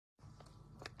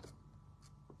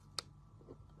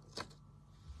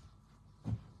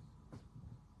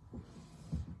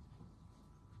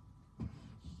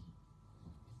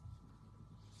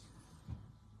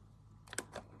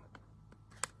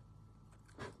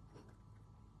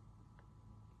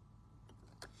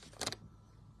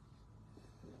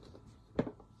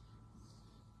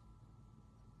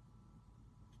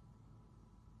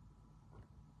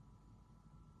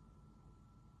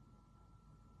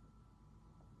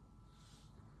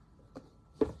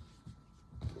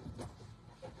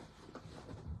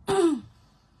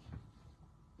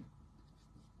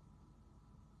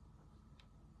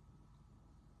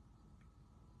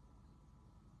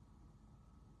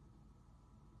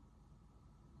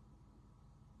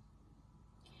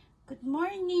Good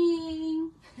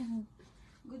morning!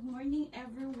 Good morning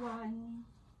everyone!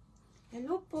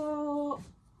 Hello po!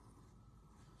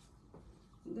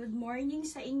 Good morning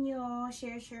sa inyo!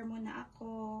 Share muna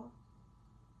ako.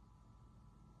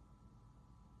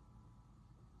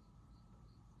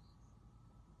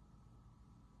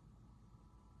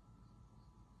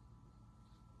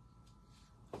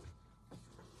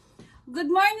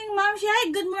 Good morning, Ma'am Shi!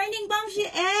 Hi! Good morning, Ma'am Shi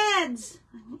Eds!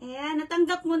 Ayan,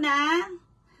 natanggap mo na?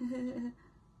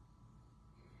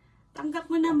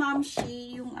 Tanggap mo na, Ma'am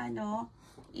Shi, yung ano,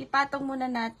 ipatong muna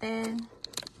natin.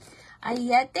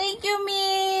 Ayan, thank you,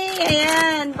 Mi!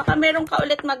 Ayan, baka meron ka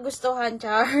ulit magustuhan,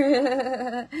 Char.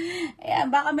 Ayan,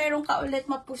 baka meron ka ulit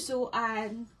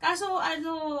mapusuan. Kaso,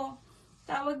 ano,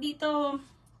 tawag dito,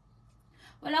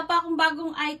 wala pa akong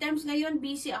bagong items ngayon.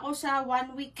 Busy ako sa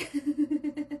 1 week.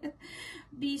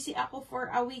 Busy ako for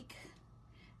a week.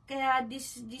 Kaya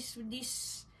this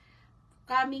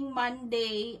coming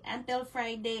Monday until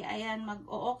Friday, ayan,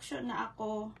 mag-o-auction na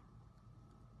ako.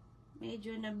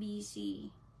 Medyo na busy.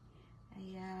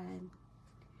 Ayan.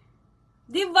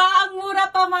 Diba? Ang mura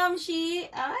pa, Ma'am Shi.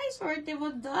 Ay, swerte mo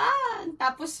doon.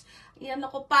 Tapos, yan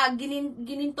ako pa,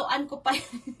 ginintoan ko pa.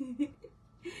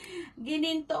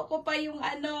 Gininto ko pa yung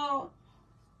ano,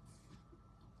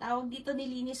 tawag dito,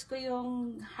 nilinis ko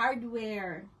yung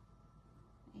hardware.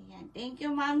 Ayan. Thank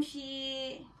you, Ma'am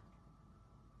Shi.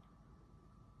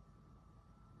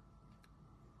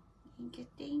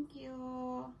 Thank you.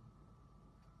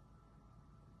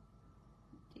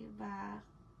 Diba?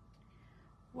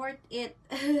 Worth it.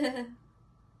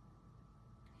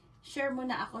 Share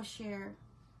muna ako, share.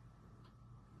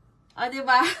 O,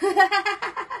 diba?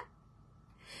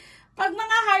 Pag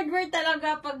mga hardware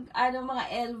talaga, pag ano, mga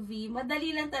LV,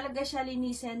 madali lang talaga siya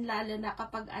linisin, lalo na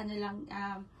kapag ano lang,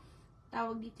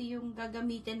 tawag dito, yung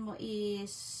gagamitin mo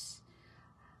is,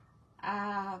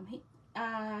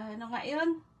 ano nga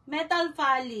yun? Metal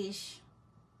polish.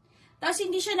 Tapos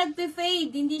hindi siya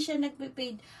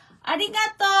nagpe-fade,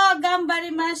 Arigato,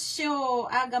 gambarimasu.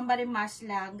 Gambarimas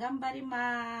lang.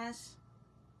 Gambarimas.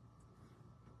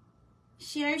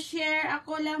 Share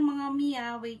ako lang, mga Mia.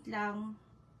 Wait lang.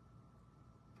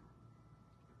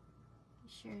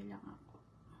 Share lang ako.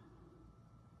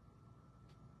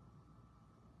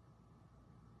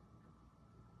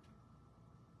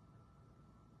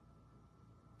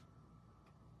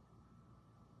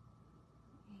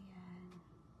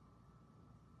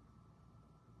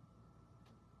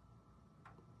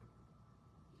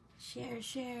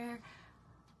 Share.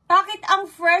 Bakit ang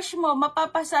fresh mo?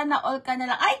 Mapapasana all ka na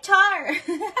lang. Ay, Char!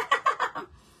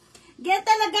 Get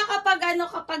talaga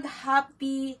kapag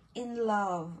happy in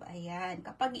love. Ayan.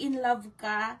 Kapag in love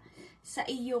ka sa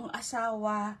iyong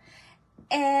asawa.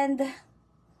 And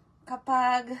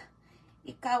kapag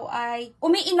ikaw ay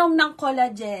umiinom ng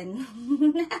collagen.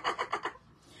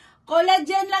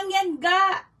 Collagen lang yan,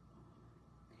 ga.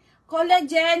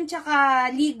 Collagen, tsaka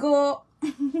ligo.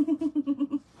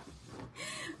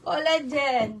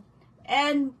 Collagen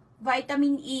and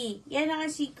vitamin E. Yan ang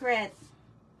secret.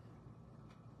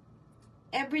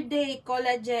 Everyday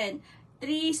collagen.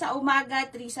 3 sa umaga,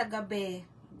 3 sa gabi.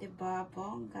 Diba,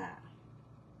 bongga?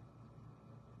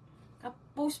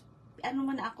 Kapos, ano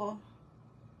muna ako?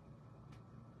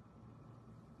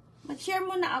 Mag-share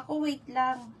muna ako, wait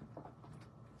lang.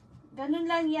 Ganun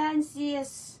lang yan,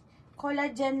 sis.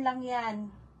 Collagen lang yan.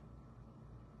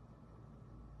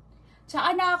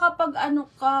 Tsaka nakakapag ano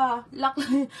ka,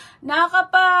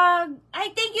 nakakapag, ay,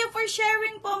 thank you for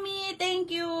sharing po, me.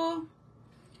 Thank you.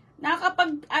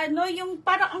 Nakakapag, ano, yung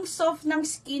parang ang soft ng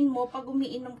skin mo pag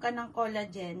umiinom ka ng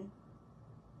collagen.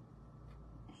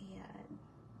 Ayan.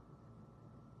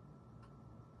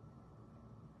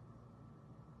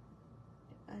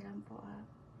 Alam po,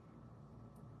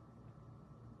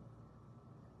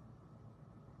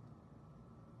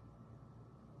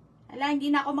 Ala, hindi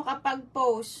na ako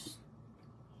makapag-post.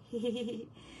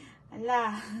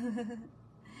 Ala.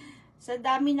 Sa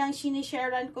dami ng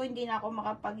sinisharean ko, hindi na ako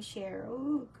makapag-share.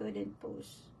 Oh, couldn't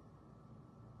post.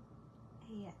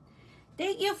 Ayan.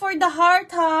 Thank you for the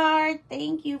heart.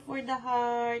 Thank you for the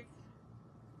heart.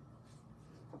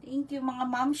 Thank you, mga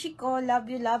mamshi ko.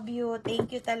 Love you.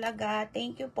 Thank you talaga.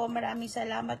 Thank you po. Maraming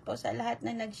salamat po sa lahat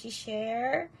na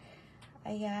nag-share.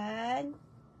 Ayan.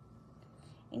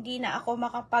 Hindi na ako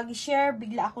makapag-share.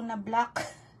 Bigla ako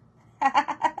na-block.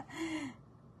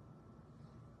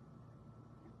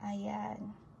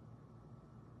 Ayan.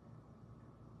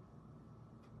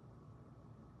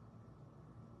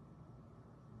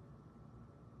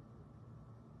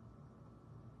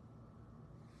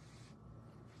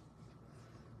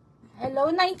 Hello,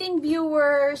 19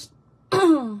 viewers.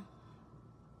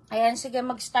 Ayan, sige,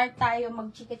 mag-start tayo.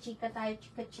 Mag-chika-chika tayo.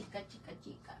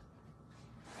 Chika-chika.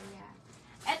 Ayan.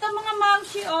 Eto mga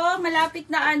mamshi, oh,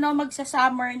 malapit na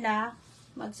magsa-summer na.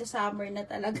 Magsa-summer na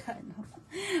talaga,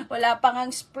 Wala pang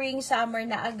ang spring, summer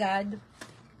na agad.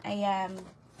 Ayan.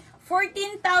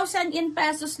 14,000 in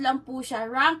pesos lang po siya.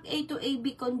 Rank A to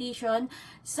AB condition.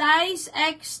 Size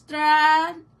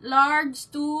extra large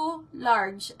to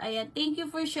large. Ayan. Thank you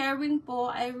for sharing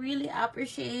po. I really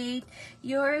appreciate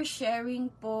your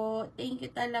sharing po. Thank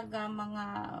you talaga mga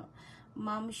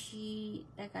mamshi.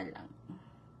 Teka lang.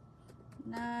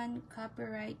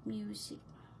 Non-copyright music.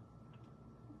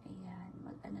 Ayan.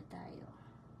 Mag-ano tayo.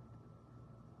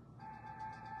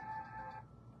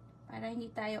 Para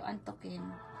hindi tayo antokin.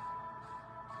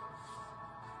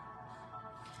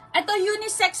 Ito,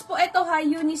 unisex po. Ito ha,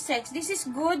 unisex. This is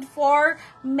good for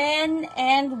men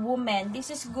and women.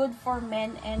 This is good for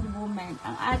men and women.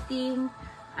 Ang ating,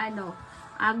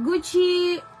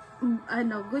 Gucci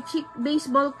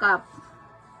baseball cap.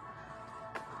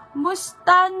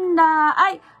 Mustanda.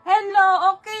 Ay,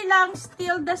 hello. Okay lang.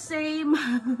 Still the same.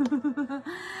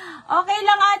 Okay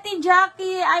lang, Ate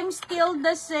Jackie. I'm still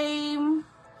the same.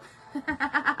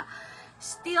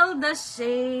 Still the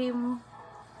same.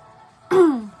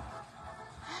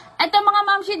 Ito mga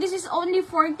mamshi, this is only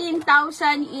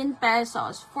 14,000 in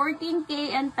pesos. 14K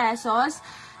in pesos.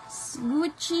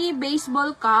 Gucci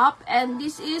baseball cap. And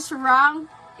this is rank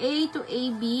A to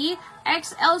AB.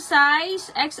 XL size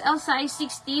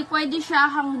 60. Pwede siya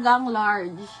hanggang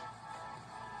large.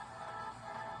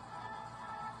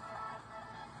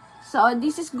 So,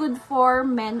 this is good for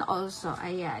men also.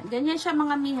 Ayan. Ganyan siya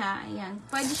mga miha. Ayan.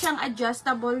 Pwede siyang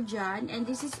adjustable dyan. And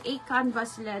this is a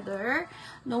canvas leather.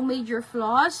 No major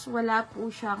flaws. Wala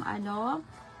po siyang no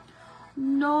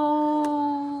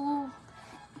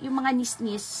yung mga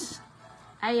nis-nis.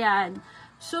 Ayan.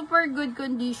 Super good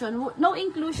condition. No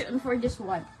inclusion for this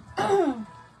one.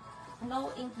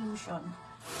 No inclusion.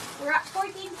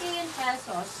 14K in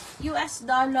pesos. US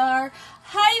dollar.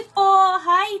 Hi po!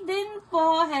 Hi din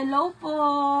po! Hello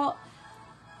po!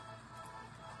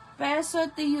 Peso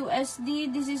to USD.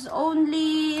 This is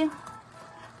only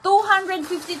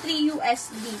 253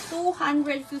 USD.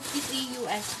 253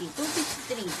 USD.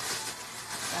 253.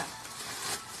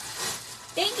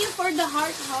 Thank you for the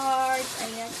heart.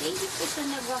 Ayan. Thank you po sa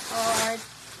nag-heart.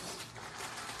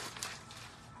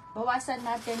 Bawasan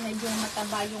natin, medyo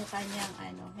mataba yung kanyang,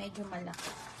 medyo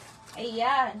malaki.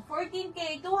 Ayan,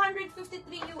 14K,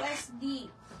 253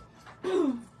 USD.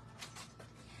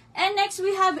 And next,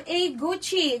 we have a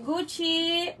Gucci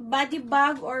body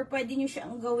bag or pwede nyo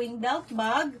siyang gawing belt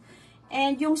bag.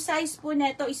 And yung size po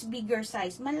neto is bigger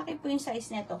size. Malaki po yung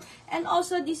size neto. And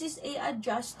also, this is a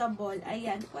adjustable.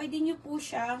 Ayan, pwede nyo po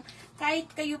siyang, kahit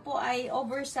kayo po ay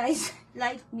oversized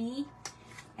like me,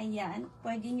 ayan,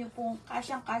 pwede nyo pong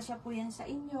kasyang-kasya po yan sa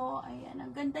inyo. Ayan, ang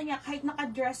ganda niya. Kahit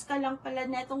naka-dress ka lang pala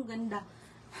netong ganda.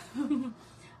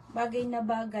 Bagay na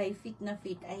bagay, fit na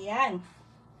fit. Ayan.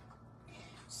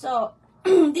 So,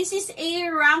 this is a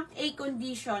rank A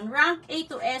condition. Rank A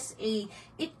to SA.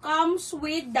 It comes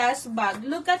with dust bag.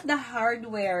 Look at the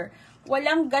hardware.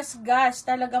 Walang gas-gas.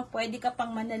 Talagang pwede ka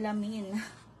pang manalamin.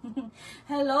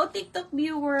 Hello, TikTok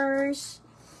viewers.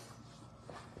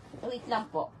 Wait lang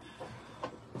po.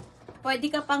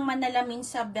 Pwede ka pang manalamin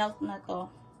sa belt na to.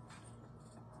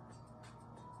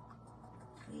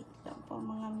 Wait lang po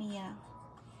mga Mia.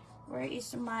 Where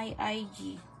is my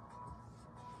IG?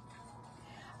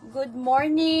 Good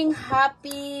morning.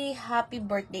 Happy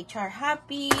birthday, Char.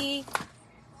 Happy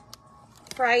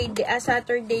Friday,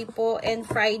 Saturday po and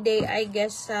Friday, I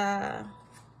guess,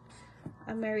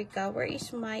 America. Where is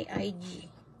my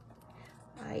IG?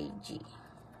 IG.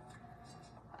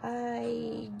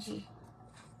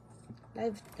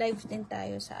 Live din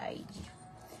tayo sa IG.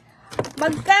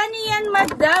 Magkano yan,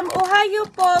 madam? Ohayo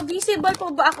po. Visible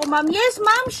po ba ako, ma'am? Yes,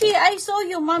 ma'am. I saw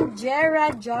you, ma'am.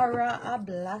 Jara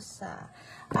Ablasa.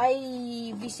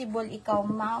 Ay, visible ikaw,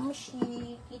 ma'am.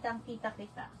 Kitang-kita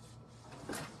kita.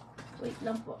 Wait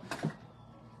lang po.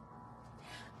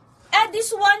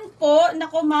 This one po,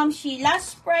 nako, ma'am,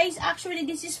 last price, actually,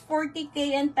 this is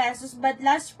 40K in pesos, but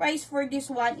last price for this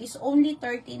one is only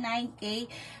 39K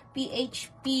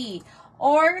PHP.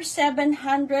 Or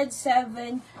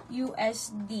 707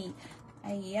 USD.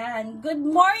 Ayan. Good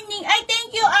morning. Ay, thank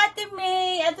you, Ate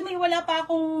May. Ate May, wala pa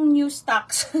akong new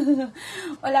stocks.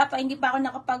 Wala pa, hindi pa ako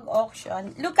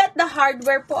nakapag-auction. Look at the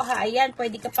hardware po, ha. Ayan,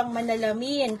 pwede ka pang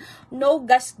manalamin. No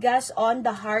gas-gas on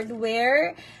the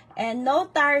hardware. And no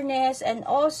tarnish. And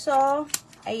also,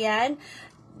 ayan,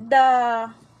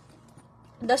 the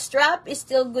strap is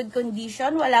still good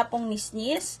condition. Wala pong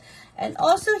nisnis. And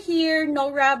also here, no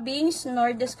rubbings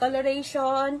nor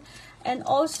discoloration. And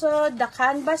also, the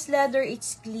canvas leather,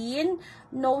 it's clean.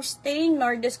 No stain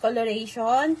nor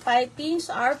discoloration. Pipings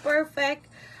are perfect.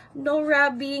 No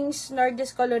rubbings nor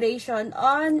discoloration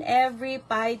on every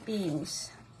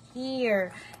pipings. Here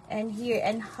and here.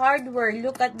 And hardware,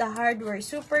 look at the hardware.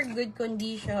 Super good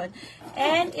condition.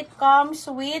 And it comes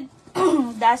with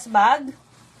dust bag.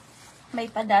 May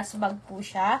pa-dust bag po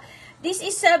siya. This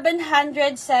is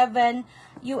 707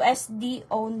 USD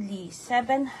only.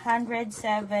 707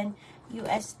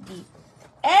 USD.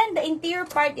 And the interior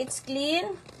part, it's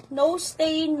clean. No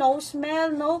stain, no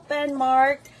smell, no pen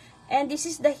mark. And this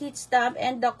is the heat stamp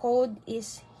and the code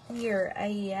is here.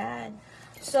 Ayan.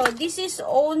 So, this is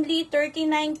only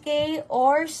 39K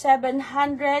or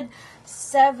 707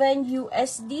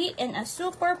 USD in a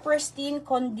super pristine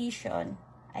condition.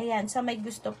 Ayan, sa may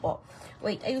gusto po.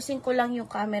 Wait, ayusin ko lang yung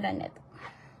camera net.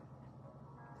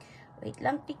 Wait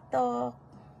lang, TikTok.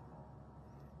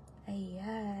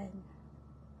 Ayan.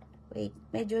 Wait,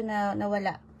 medyo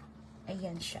nawala.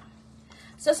 Ayan siya.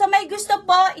 So, sa may gusto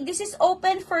po, this is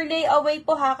open for layaway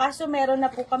po ha. Kaso meron na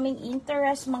po kaming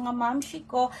interest, mga mamshi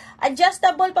ko.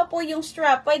 Adjustable pa po yung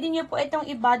strap. Pwede nyo po itong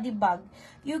i-body bag.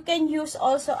 You can use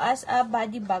also as a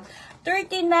body bag.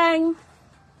 39.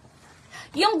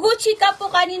 Yung Gucci ka po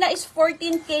kanina is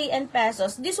 14K in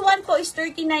pesos. This one po is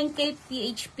 39K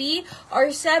PHP or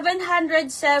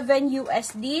 707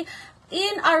 USD.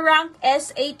 In a rank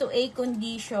SA to A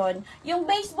condition. Yung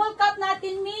baseball cap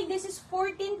natin, Mi, this is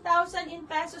 14,000 in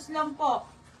pesos lang po.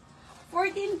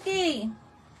 14K.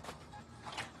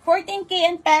 14K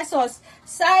in pesos.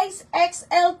 Size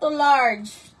XL to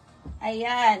large.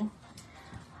 Ayan.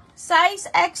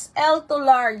 Size XL to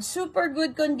large. Super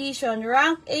good condition.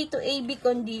 Rank A to AB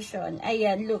condition.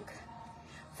 Ayan, look.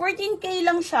 14K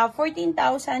lang siya,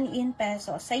 14,000 in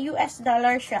pesos. Sa US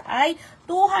dollar siya ay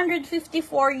 254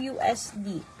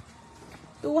 USD.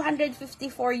 254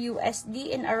 USD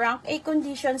in a rank A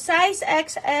condition. Size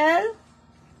XL.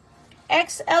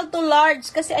 XL to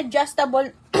large kasi adjustable.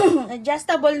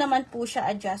 Adjustable naman po siya,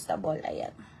 adjustable.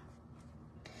 Ayan.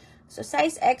 So,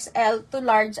 size XL to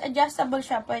large, adjustable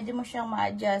siya. Pwede mo siyang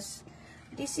ma-adjust.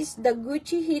 This is the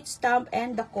Gucci heat stamp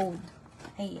and the code.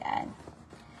 Ayan.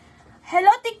 Hello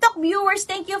TikTok viewers,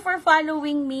 thank you for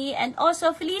following me and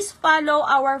also please follow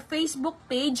our Facebook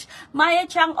page, Maya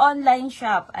Chang Online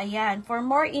Shop. Ayan, for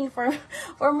more info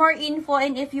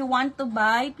and if you want to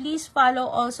buy, please follow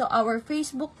also our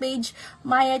Facebook page,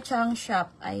 Maya Chang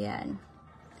Shop. Ayan.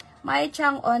 Maya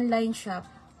Chang Online Shop.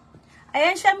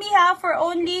 Ayan siya Miha for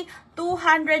only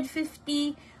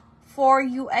 254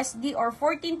 USD or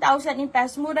 14,000 in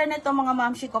pesos. Mura na to mga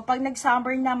mamshi ko. Pag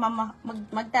nag-summer na,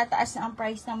 magtataas na ang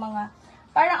price ng mga,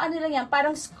 parang ano lang yan,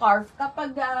 parang scarf.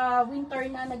 Kapag winter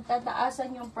na,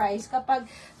 nagtataasan yung price. Kapag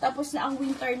tapos na ang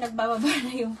winter, nagbababa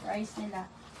na yung price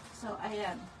nila. So,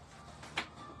 ayan.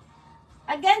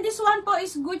 Again, this one po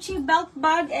is Gucci belt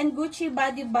bag and Gucci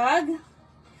body bag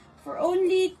for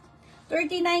only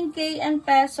 39K in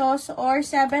pesos or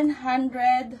 700.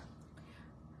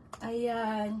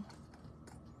 Ayan.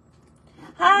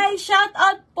 Hi, shout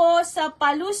out po sa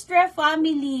Palustre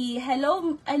family.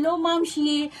 Hello, Ma'am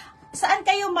Shi. Saan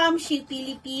kayo, Ma'am Shi?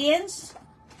 Philippines?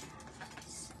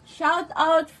 Shout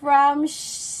out from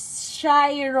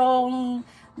Shairong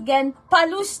Gen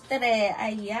Palustre.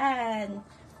 Ayan.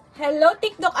 Hello,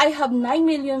 TikTok. I have 9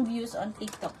 million views on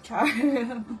TikTok, char.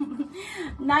 9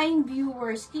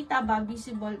 viewers. Kita ba?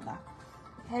 Visible ba?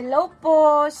 Hello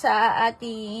po sa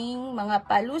ating mga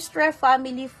Palustre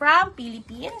family from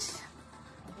Philippines.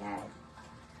 Ayan.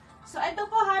 So, ito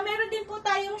po ha. Meron din po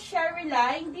tayong Sherry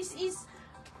line. This is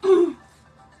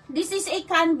a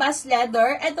canvas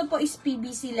leather. Ito po is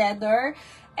PVC leather.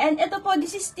 And ito po,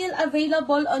 this is still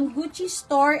available on Gucci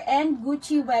store and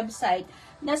Gucci website.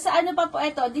 Nasa ano pa po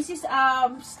ito? This is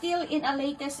still in a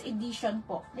latest edition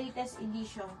po. Latest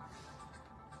edition.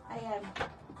 Ayan.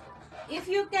 If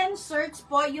you can search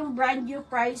po, yung brand new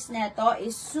price neto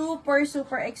is super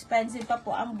expensive pa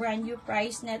po ang brand new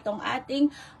price netong ating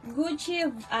Gucci,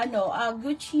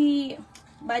 Gucci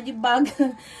body bag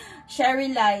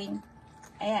Sherry line.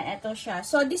 Ayan, ito siya.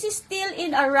 So, this is still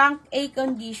in a rank A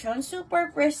condition.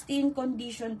 Super pristine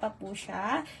condition pa po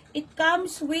siya. It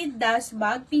comes with dust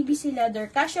bag, PVC leather.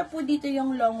 Kasya po dito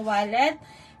yung long wallet.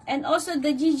 And also,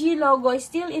 the GG logo is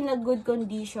still in a good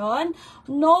condition.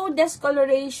 No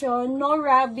discoloration, no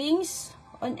rubbings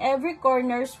on every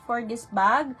corners for this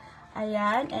bag.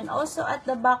 Ayan. And also, at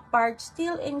the back part,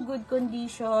 still in good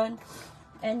condition.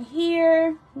 And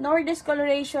here, no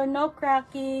discoloration, no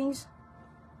crackings.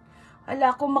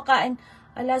 Ala, kumakain.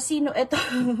 Ala, sino ito?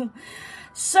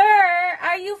 Sir,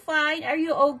 are you fine? Are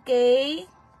you okay?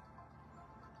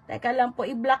 Teka lang po,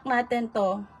 i-block natin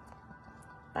to.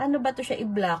 Paano ba to siya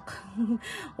i-block?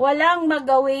 Walang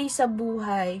magaway sa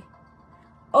buhay.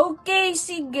 Okay,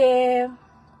 sige.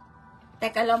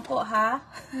 Teka lang po, ha?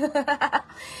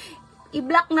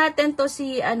 I-block natin to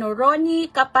si Ronnie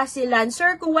Kapasilan.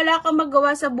 Sir, kung wala kang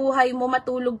magawa sa buhay mo,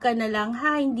 matulog ka na lang,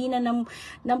 ha? Hindi na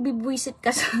nambibwisit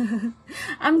ka sa...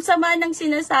 Ang sama ng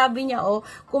sinasabi niya, oh,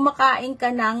 kumakain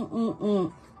ka ng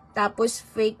tapos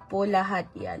fake po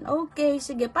lahat yan. Okay,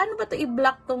 sige. Paano ba to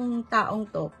i-block tong taong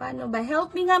to? Paano ba?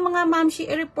 Help me nga mga mamshi,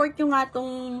 i-report nyo nga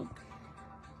tong...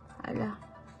 Ala.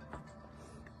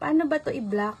 Paano ba to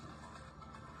i-block?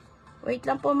 Wait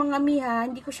lang po mga miha,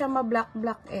 hindi ko siya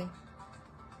ma-block-block eh.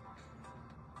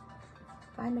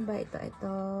 Paano ba ito?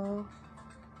 Ito.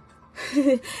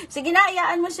 Sige na,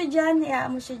 hayaan mo siya dyan.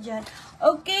 Hayaan mo siya dyan.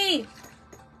 Okay.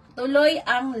 Tuloy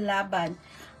ang laban.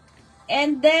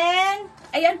 And then,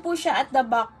 ayan po siya at the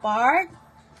back part.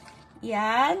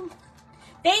 Yan.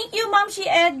 Thank you, Ma'am Shi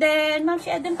Eden. Ma'am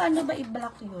Shi Eden, paano ba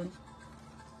i-block yun?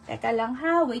 Teka lang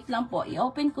ha. Wait lang po.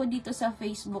 I-open ko dito sa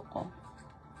Facebook ko.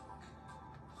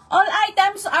 All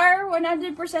items are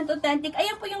 100% authentic.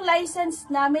 Ayan po yung license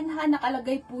namin ha.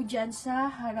 Nakalagay po dyan sa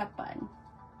harapan.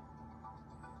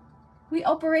 We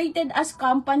operated as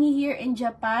company here in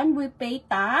Japan. We pay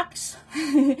tax.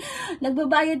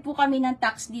 Nagbabayad po kami ng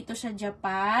tax dito sa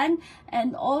Japan.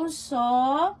 And also,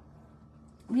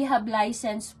 we have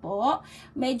license po.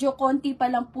 Medyo konti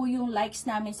pa lang po yung likes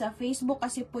namin sa Facebook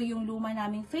kasi po yung luma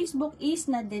naming Facebook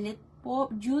is na-delete po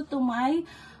due to my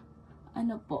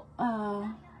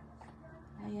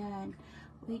ayan.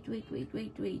 Wait.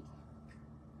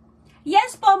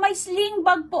 Yes po, may sling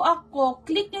bag po ako.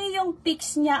 Click nyo yung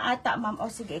pics niya ata, ma'am. O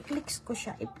sige, clicks ko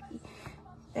siya.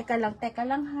 Teka lang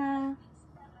ha.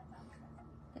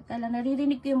 Teka lang,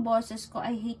 naririnig ko yung boses ko.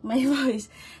 I hate my voice.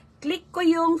 Click ko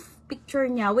yung picture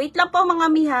niya. Wait lang po mga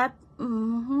mihat.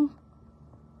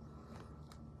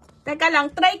 Teka lang,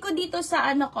 try ko dito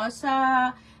sa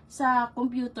sa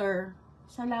computer,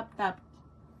 sa laptop.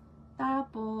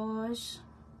 Tapos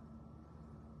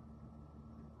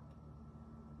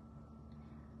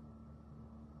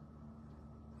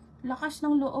lakas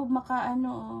ng loob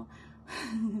makaano.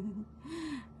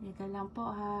 Teka lang po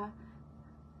ha.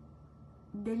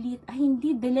 Delete. Ay,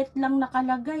 hindi. Delete lang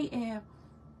nakalagay eh.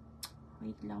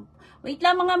 Wait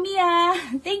lang mga Mia.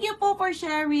 Thank you po for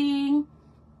sharing.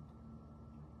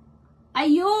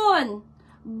 Ayun.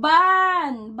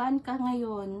 Ban ka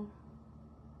ngayon.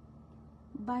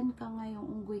 Ban ka ngayong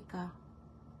unggoy ka.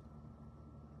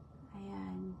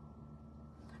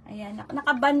 Ayan.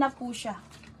 Nakaban na po siya.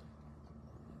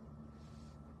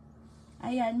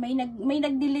 Ayan, may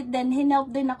nag-delete din. Hinelp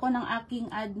din ako ng aking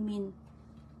admin.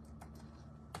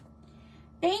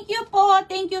 Thank you po.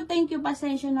 Thank you.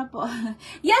 Pasensya na po.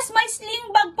 Yes, may sling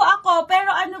bag po ako.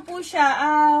 Pero ano po siya?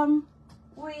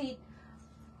 Wait.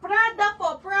 Prada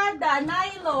po. Prada.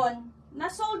 Nylon.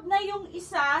 Nasold na yung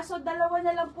isa. So, dalawa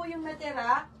na lang po yung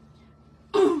natira.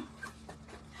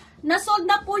 Nasold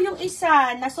na po yung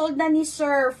isa. Nasold na ni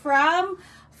Sir from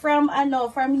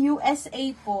USA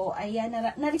po. Ayan,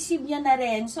 na-receive niya na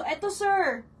rin. So, eto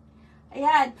sir.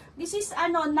 Ayan, this is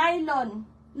nylon.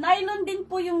 Nylon din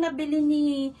po yung nabili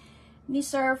ni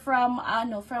Sir from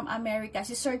America,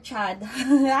 si Sir Chad.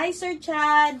 Hi Sir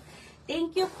Chad.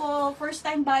 Thank you po. First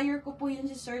time buyer ko po yun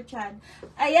si Sir Chad.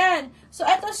 Ayan. So,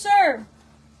 eto sir.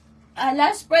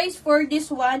 Last price for this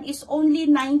one is only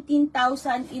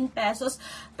 19,000 in pesos.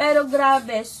 Pero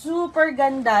grabe, super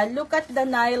ganda. Look at the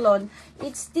nylon.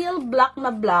 It's still black na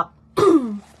black.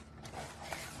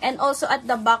 And also at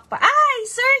the back pa. Ay,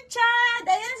 Sir Chad!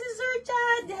 Ayan si Sir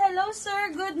Chad. Hello,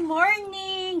 sir. Good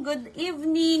morning, good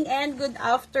evening, and good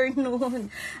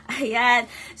afternoon. Ayan.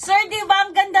 Sir, di ba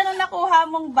ang ganda nung nakuha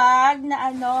mong bag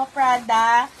na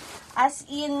Prada? As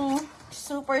in...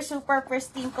 super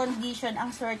pristine condition.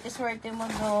 Ang swerte mo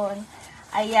doon.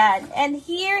 Ayan. And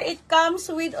here, it comes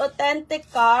with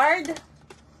authentic card.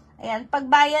 Ayan.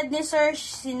 Pagbayad ni Sir,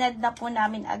 sinad na po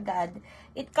namin agad.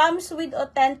 It comes with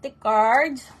authentic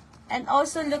card. And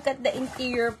also, look at the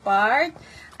interior part.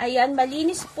 Ayan.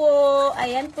 Malinis po.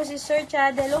 Ayan po si Sir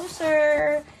Chad. Hello,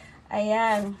 sir.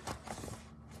 Ayan.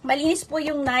 Malinis po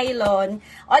yung nylon.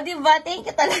 O, diba? Thank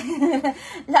you talaga.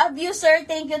 Love you, sir.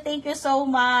 Thank you so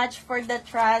much for the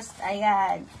trust.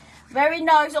 Ayan. Very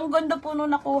nice. Ang ganda po nung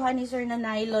nakuha ni sir na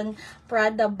nylon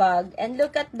Prada bag. And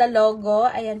look at the logo.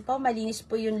 Ayan po. Malinis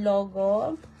po yung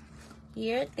logo.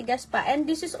 Here. Tigas pa. And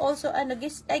this is also, I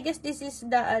guess this is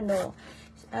the,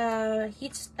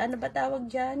 hits, ano ba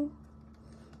tawag dyan?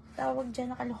 tawag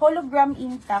dyan, hologram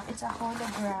intact. It's a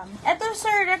hologram. Ito,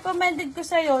 sir, recommended ko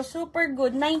sa'yo. Super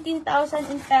good. 19,000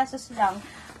 in pesos lang.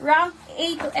 Rank A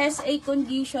to SA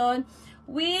condition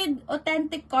with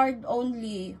authentic card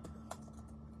only.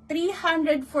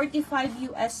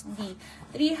 345 USD.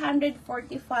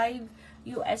 345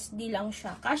 USD lang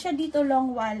siya. Kasya dito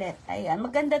long wallet. Ayan.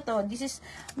 Maganda to. This is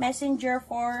messenger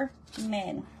for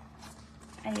men.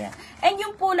 Ayan. And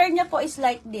yung puller niya po is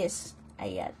like this.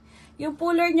 Ayan. Yung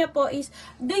puller niya po is,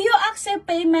 do you accept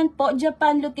payment po?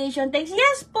 Japan location thanks?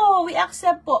 Yes po, we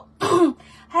accept po.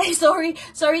 Hi, sorry.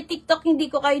 Sorry, TikTok, hindi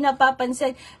ko kayo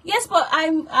napapansin. Yes po,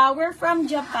 we're from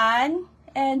Japan.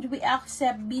 And we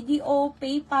accept BDO,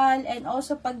 PayPal, and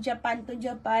also pag Japan to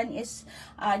Japan is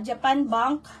Japan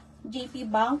Bank, JP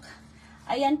Bank.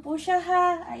 Ayan po siya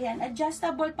ha. Ayan,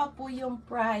 adjustable pa po yung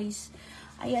price.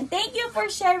 Ayan, thank you for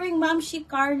sharing, Ma'am Shi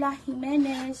Carla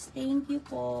Jimenez. Thank you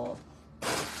po.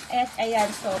 At ayan,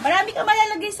 so marami ka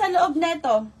malalagay sa loob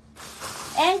neto.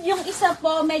 And yung isa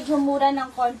po, medyo mura ng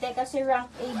konti kasi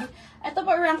rank AB. Ito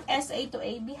po rank SA to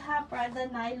AB ha, Prada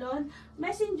nylon.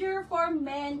 Messenger for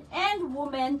men and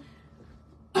women.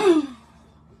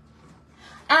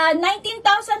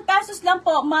 19,000 pesos lang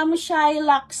po, Ma'am Shai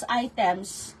Lux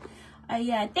items.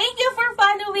 Ayan. Thank you for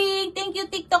following. Thank you,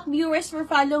 TikTok viewers, for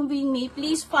following me.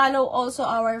 Please follow also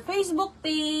our Facebook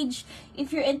page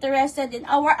if you're interested in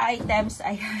our items.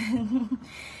 Ayan.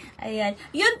 Ayan.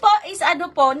 Yun po is ano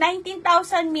po,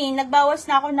 19,000 min. Nagbawas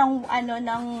na ako ng,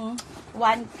 ng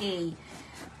 1K.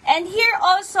 And here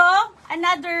also,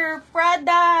 another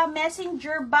Prada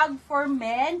messenger bag for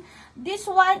men. This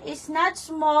one is not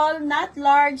small, not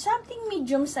large. Something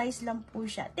medium size lang po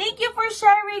siya. Thank you for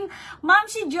sharing, Ma'am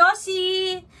si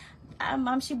Josie.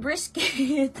 Ma'am si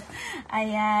Brisket.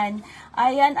 Ayan.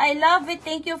 Ayan, I love it.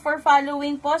 Thank you for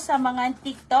following po sa mga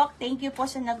TikTok. Thank you po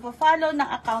sa nagpo-follow ng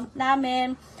account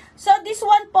namin. So, this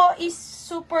one po is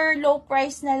super low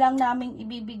price na lang namin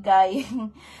ibibigay.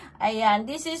 Ayan,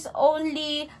 this is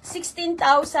only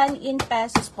 16,000 in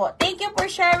pesos po. Thank you for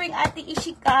sharing, Ate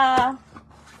Ishika.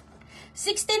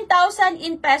 16,000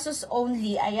 in pesos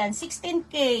only. Ayan,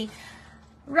 16K.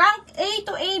 Rank A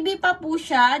to AB pa po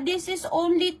siya. This is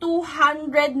only 290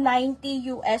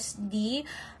 USD.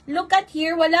 Look at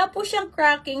here, wala po siyang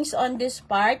crackings on this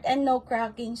part and no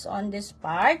crackings on this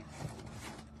part.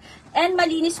 And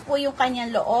malinis po yung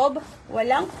kanyang loob.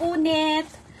 Walang punit.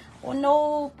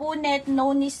 No punit,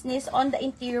 no nisnis on the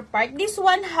interior part. This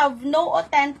one have no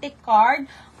authentic card.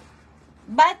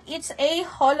 But it's a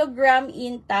hologram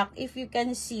intact. If you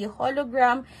can see,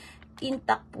 hologram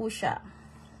intact po siya.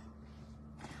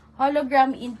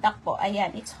 Hologram intact po.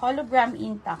 Ayan, it's hologram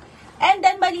intact. And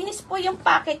then, malinis po yung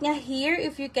packet niya here.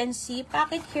 If you can see,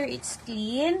 packet here, it's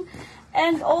clean.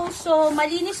 And also,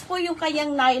 malinis po yung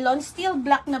kanyang nylon. Still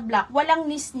black na black. Walang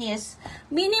nisnis.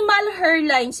 Minimal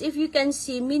hairlines. If you can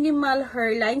see, minimal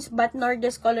hairlines but no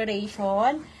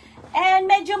discoloration. And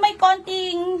medyo may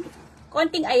konting,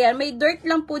 ayan, may dirt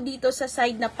lang po dito sa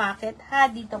side na pocket. Ha,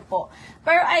 dito po.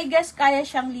 Pero I guess kaya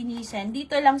siyang linisin.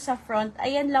 Dito lang sa front.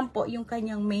 Ayan lang po yung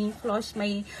kanyang main flaws.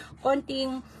 May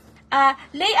konting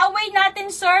layaway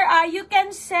natin, sir. You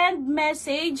can send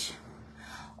message.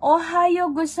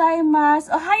 Ohayo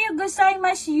gozaimasu. Ohayo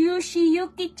gozaimasu, Yushi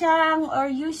Yuki-chan or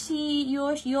Yoshi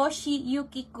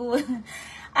Yuki-kun.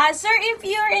 Sir, if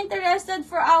you're interested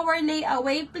for our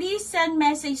layaway, please send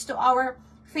message to our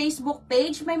Facebook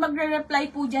page. May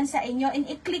magre-reply po dyan sa inyo. And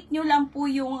i-click nyo lang po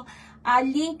yung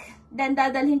link. Then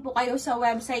dadalhin po kayo sa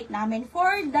website namin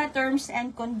for the terms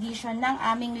and condition ng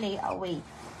aming layaway.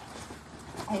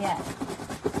 Ayan.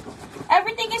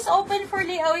 Everything is open for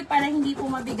layaway para hindi po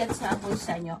mabigat sa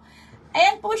bulsa nyo.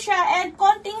 Ayan po siya. And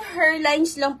konting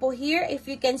hairlines lang po here.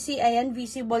 If you can see, ayan,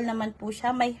 visible naman po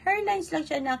siya. May hairlines lang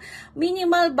siya ng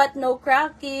minimal but no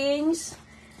crackings.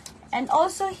 And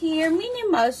also here,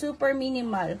 minimal, super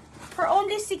minimal. For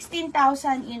only 16,000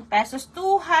 in pesos,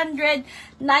 290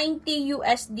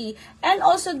 USD. And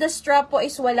also the strap po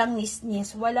is walang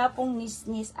nisnis. Wala pong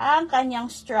nisnis ang kanyang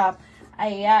strap.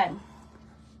 Ayan.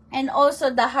 And also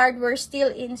the hardware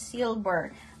still in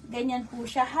silver. Ganyan po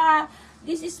siya ha.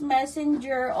 This is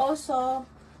messenger also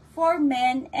for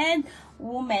men and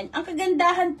women. Ang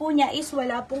kagandahan po niya is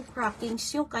wala pong crackings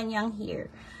yung kanyang hair.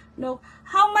 No,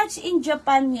 how much in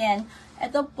Japan yen?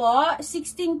 Ito po,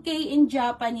 16K in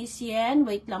Japanese yen.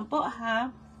 Wait lang po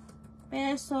ha.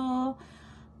 Peso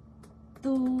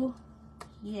to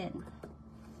yen.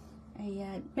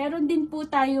 Ayan. Meron din po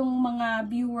tayong mga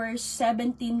viewers,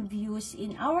 17 views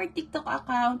in our TikTok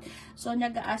account. So,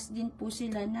 nag-a-ask din po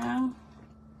sila ng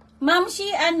Ma'am Shi,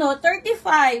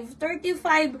 35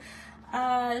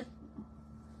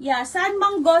 Yeah,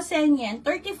 Sanmanggosen yen.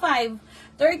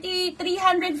 350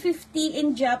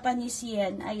 in Japanese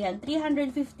yen. Ayan,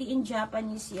 350 in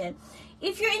Japanese yen.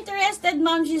 If you're interested,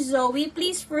 Ma'am Zoe,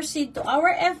 please proceed to our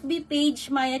FB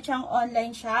page, Maya Chang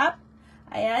Online Shop.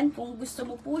 Ayan, kung gusto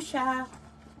mo po siya.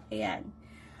 Ayan.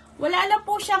 Wala lang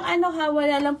po siyang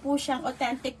wala lang po siyang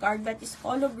authentic card, but is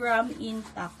hologram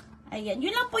intact. Ayan,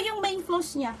 yun lang po yung main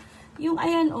flows niya. Yung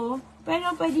ayan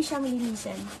pero pwede siyang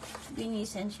linisan.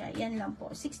 Linisan siya. Yan lang po.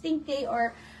 16K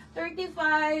or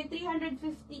 350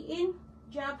 in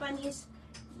Japanese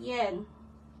yen.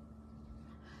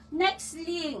 Next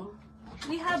link.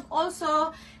 We have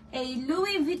also a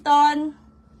Louis Vuitton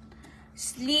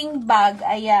sling bag.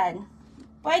 Ayan.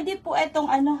 Pwede po itong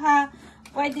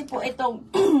pwede po itong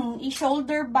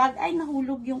i-shoulder bag. Ay,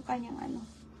 nahulog yung kanyang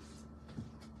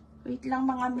Wait lang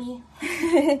mga mi.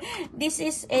 This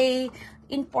is a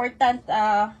important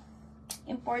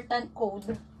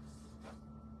code.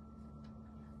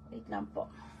 Wait lang po.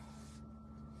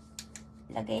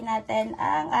 Lagay natin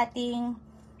ang ating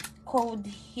code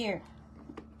here.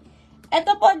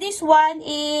 Ito po, this one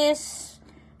is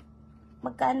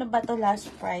magkano ba to last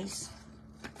price?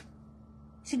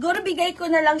 Siguro bigay ko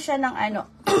na lang siya ng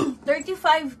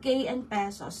 35k in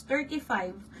pesos.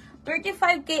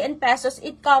 35k in pesos.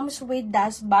 It comes with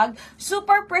dust bag.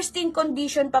 Super pristine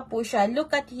condition pa po siya.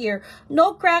 Look at here.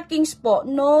 No crackings po.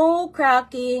 No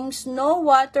crackings. No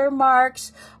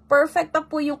watermarks. Perfect pa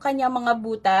po yung kanya mga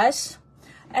butas.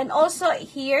 And also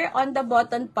here on the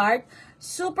bottom part,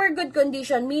 super good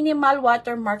condition. Minimal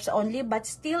watermarks only but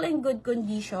still in good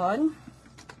condition.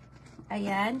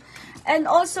 Ayan. And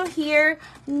also here,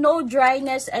 no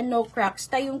dryness and no cracks.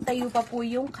 Tayong-tayo pa po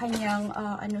yung kanyang,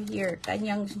 here,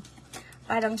 kanyang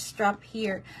parang strap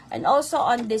here. And also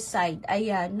on this side,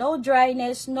 ayan, no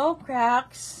dryness, no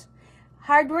cracks.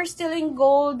 Hardware still in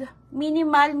gold.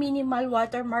 Minimal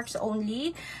watermarks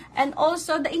only. And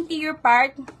also the interior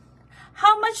part.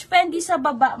 How much Fendi sa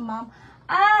baba, ma'am?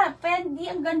 Fendi,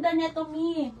 ang ganda nito,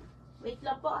 mi. Wait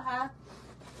lang po, ha.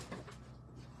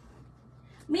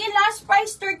 Mi, last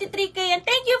price, 33k. And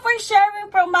thank you for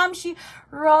sharing from Ma'am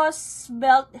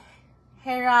Rosebelt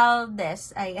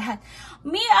Heraldes. Ayan.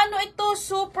 Mi, ito,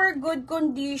 super good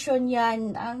condition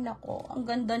yan. Nako, ang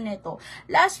ganda nito.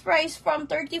 Last price from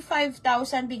 35,000,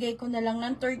 bigay ko na lang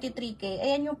ng 33k.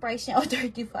 Ayan yung price niya,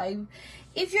 35.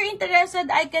 If you're interested,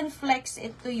 I can flex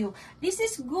it to you. This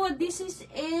is good. This is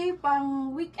a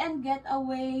pang weekend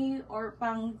getaway or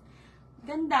pang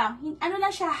ganda. Ano na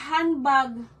siya,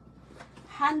 handbag.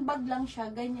 Handbag lang siya,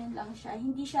 ganyan lang siya.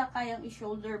 Hindi siya kayang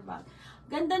i-shoulder bag.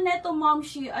 Ganda neto, Ma'am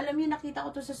Shi. Alam niyo, nakita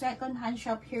ko to sa second hand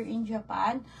shop here in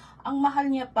Japan. Ang mahal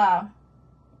niya pa.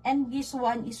 And this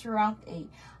one is rank A.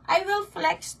 I will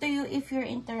flex to you if you're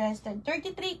interested.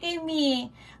 33k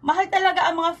mi. Mahal talaga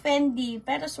ang mga Fendi.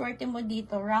 Pero swerte mo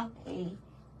dito, rank A.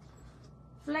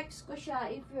 Flex ko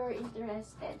siya if you're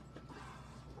interested.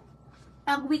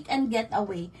 Ang weekend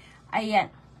getaway. Ayan.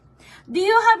 Do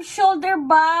you have shoulder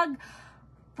bag?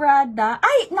 Prada.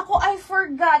 Ay, naku, I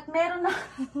forgot. Meron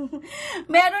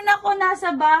ako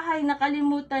nasa bahay.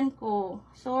 Nakalimutan ko.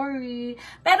 Sorry.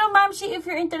 Pero ma'am, if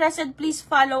you're interested, please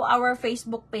follow our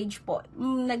Facebook page po.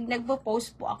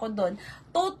 Nagpo-post po ako doon.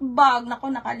 Tote bag.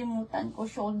 Naku, nakalimutan ko.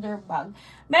 Shoulder bag.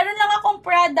 Meron lang akong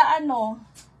Prada,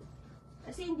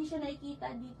 kasi hindi siya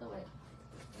nakikita dito eh.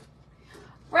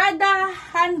 Prada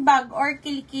handbag or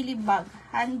kilikili bag.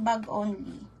 Handbag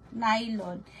only.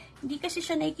 Nylon. Hindi kasi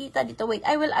siya nakikita dito. Wait,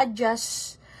 I will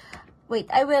adjust. Wait,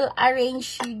 I will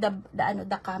arrange the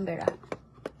camera.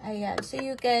 Ayan. So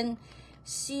you can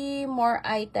see more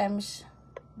items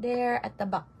there at the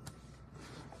back.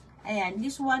 Ayan.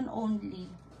 This one only.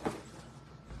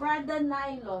 Prada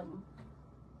nylon.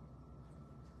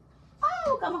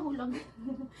 Oh, ka mahulog.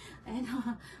 Ayan,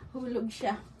 hulog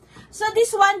siya. So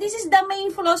this one, this is the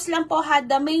main floss lang po ha.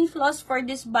 The main floss for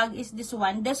this bag is this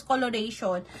one,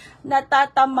 discoloration.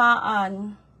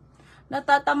 Natatamaan.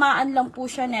 Natatamaan lang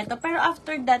po siya neto. Pero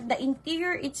after that, the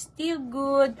interior, it's still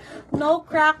good. No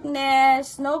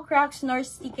crackness, no cracks nor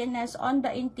stickiness on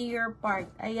the interior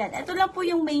part. Ayan. Ito lang po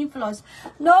yung main floss.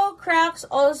 No cracks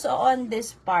also on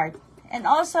this part. And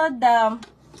also the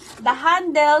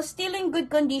handle, still in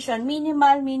good condition.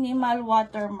 Minimal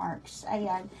watermarks.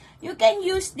 Ayan. You can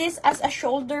use this as a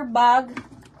shoulder bag,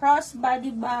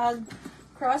 crossbody bag,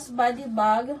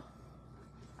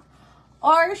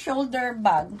 or shoulder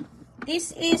bag.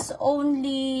 This is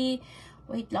only,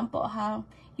 wait lang po ha,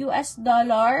 US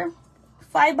dollar,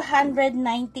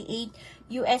 598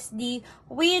 USD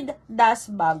with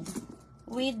dust bag.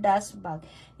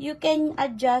 You can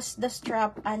adjust the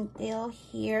strap until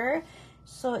here,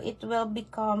 so it will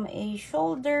become a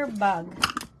shoulder bag.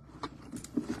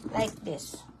 Like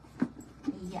this.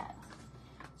 Ayan.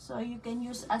 So, you can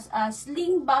use as a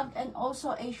sling bag and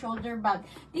also a shoulder bag.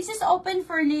 This is open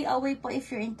for layaway po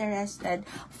if you're interested.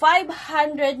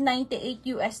 $598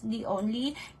 USD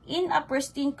only. In a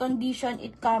pristine condition,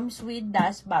 it comes with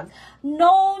dust bag.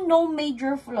 No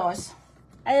major flaws.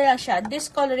 Ayan siya.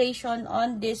 Discoloration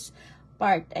on this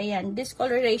part. Ayan.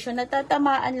 Discoloration.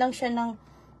 Natatamaan lang siya ng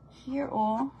here,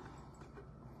 oh.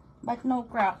 But no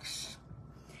cracks.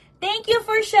 Thank you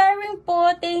for sharing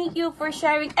po. Thank you for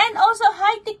sharing. And also,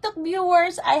 hi TikTok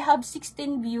viewers. I have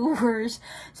 16 viewers.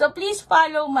 So, please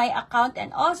follow my account and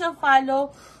also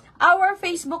follow our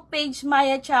Facebook page,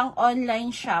 Maya Chang Online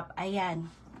Shop.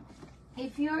 Ayan.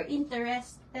 If you're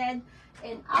interested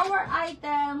in our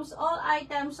items, all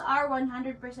items are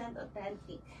 100%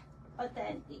 authentic.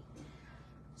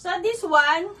 So, this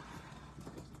one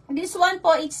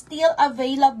po, it's still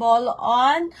available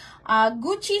on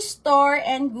Gucci store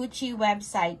and Gucci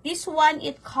website. This one,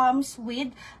 it comes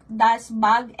with dust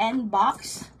bag and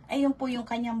box. Ayun po yung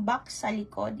kanyang box sa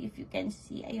likod. If you can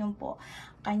see, ayun po,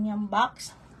 kanyang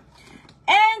box.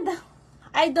 And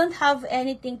I don't have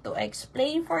anything to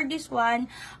explain for this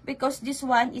one because this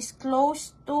one is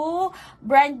close to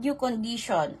brand new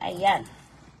condition. Ayan.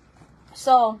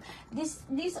 So,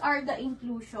 these are the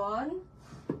inclusion.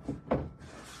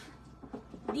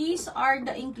 These are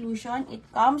the inclusion. It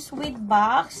comes with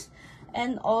box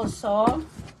and also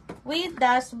with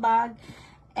dust bag.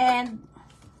 And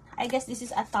I guess this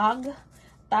is a tag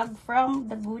from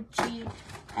the Gucci.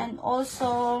 And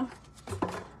also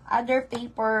other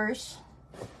papers.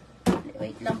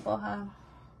 Wait lang po ha.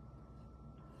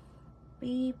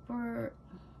 Paper.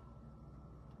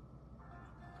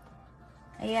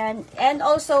 Ayan. And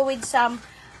also with some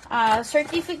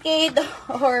certificate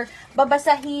or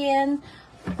babasahin.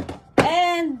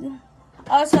 And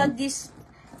also this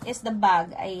is the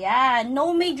bag. Ayan.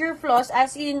 No major flaws.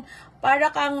 As in, para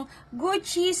kang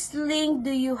Gucci sling do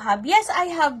you have? Yes,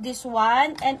 I have this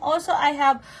one. And also I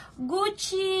have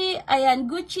Gucci, ayan,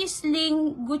 Gucci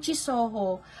sling, Gucci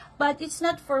Soho. But it's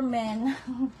not for men.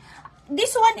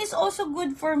 This one is also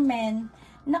good for men.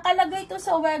 Nakalagay to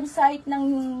sa website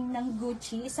ng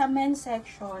Gucci, sa men's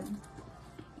section.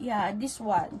 Yeah, this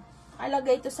one.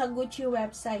 Nakalagay to sa Gucci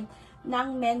website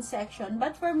ng men's section.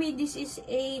 But for me, this is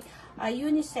a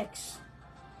unisex.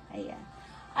 Ayan.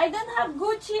 I don't have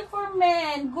Gucci for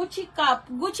men. Gucci cup.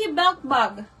 Gucci belt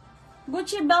bag.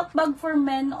 Gucci belt bag for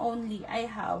men only. I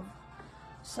have.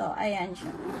 So, ayan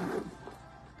siya.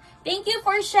 Thank you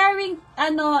for sharing,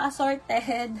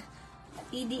 assorted.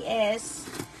 EDS.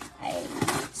 Ayan.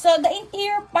 So, the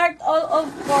interior part, all of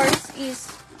course,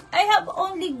 is, I have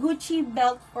only Gucci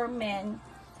belt for men.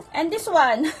 And this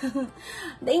one,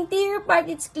 the interior part,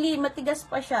 it's clean. Matigas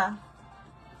pa siya.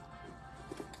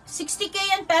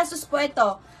 60k yan pesos po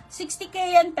ito.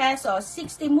 60k yan pesos.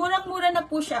 60. Murang-mura na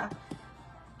po siya.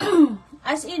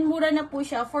 As in, mura na po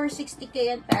siya for 60k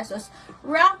yan pesos.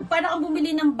 Rack, para kang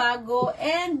bumili ng bago.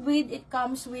 And with, it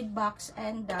comes with box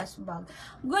and dust bag.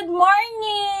 Good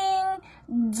morning,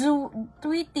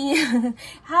 Tweety.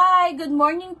 Hi, good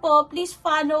morning po. Please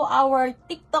follow our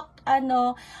TikTok,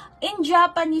 in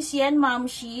Japanese yen,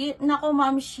 Mamshi. Nako,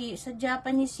 Mamshi, sa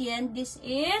Japanese yen, this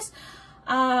is,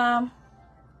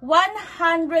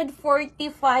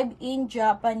 145 in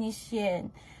Japanese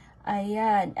yen.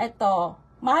 Ayan, eto.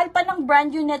 Mahal pa ng brand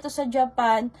new neto sa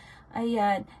Japan.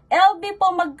 Ayan. LB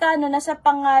po magkano? Nasa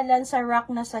pangalan sa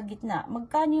rack na sa gitna.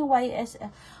 Magkano yung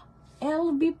YSL?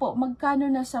 LB po, magkano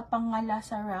nasa pangalan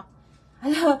sa rack?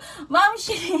 Hello,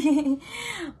 Mamshi.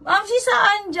 Mamshi,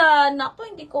 saan dyan?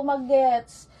 Ako, hindi ko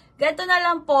mag-gets. Gato na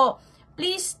lang po.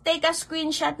 Please take a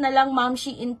screenshot na lang,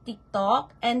 Mamshi, in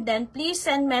TikTok. And then, please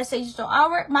send message to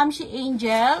our Mamshi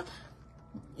Angel.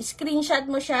 Screenshot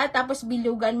mo siya, tapos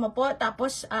bilugan mo po.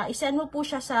 Tapos, isend mo po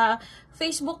siya sa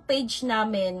Facebook page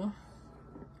namin.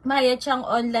 Maya Chang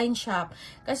Online Shop.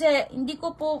 Kasi, hindi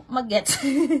ko po mag-gets.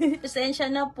 Pasensya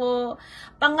na po.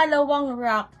 Pangalawang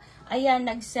rack. Ayan,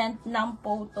 nag-send ng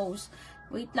photos.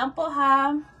 Wait lang po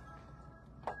ha.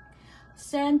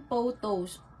 Send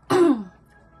photos.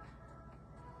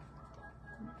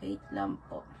 Wait lang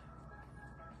po.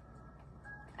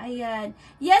 Ayan.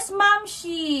 Yes,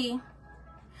 Mamshi.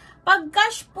 Pag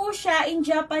cash po siya in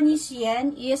Japanese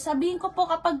yen, sabihin ko po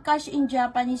kapag cash in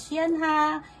Japanese yen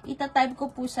ha. Itatype ko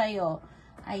po sa'yo.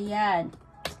 Ayan.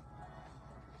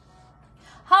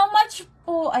 How much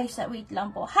po? Ay, wait lang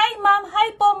po. Hi, ma'am.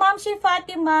 Hi po, ma'am si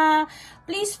Fatima.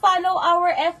 Please follow our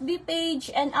FB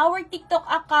page and our TikTok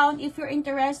account if you're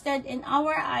interested in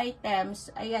our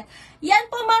items. Ayan. Yan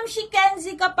po, ma'am si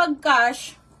Kenzie kapag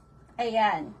cash.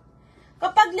 Ayan.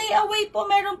 Kapag layaway po,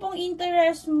 meron pong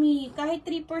interest me. Kahit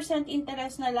 3%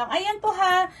 interest na lang. Ayan po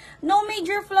ha. No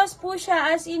major flaws po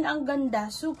siya. As in, ang ganda.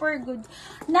 Super good.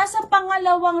 Nasa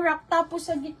pangalawang rack. Tapos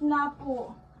sa gitna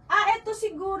po. Ito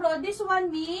siguro. This one,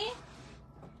 me.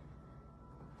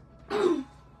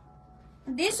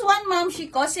 This one, Ma'am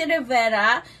Shiko, si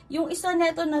Rivera. Yung isa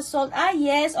neto na sold.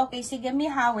 Yes. Okay, sige, me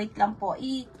ha. Wait lang po.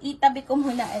 Itabi ko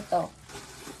muna ito.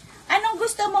 Anong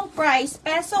gusto mong price?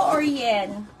 Peso or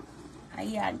yen?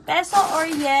 Ayan. Peso or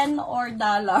yen or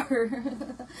dollar?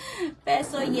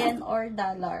 Peso, yen or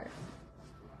dollar.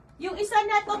 Yung isa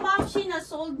na to, Ma'am Shi, na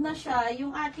sold na siya.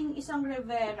 Yung ating isang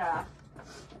Rivera.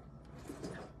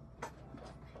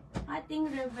 Ating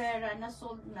Rivera na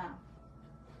sold na.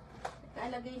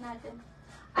 Kalagay natin.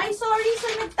 Ay, sorry.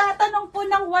 So, nagtatanong po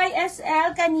ng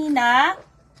YSL kanina.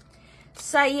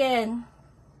 Sa yen.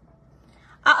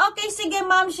 Okay. Sige,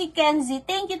 Ma'am Shi Kenzie.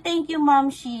 Thank you, Ma'am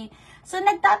Shi. So,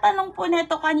 nagtatanong po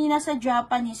neto kanina sa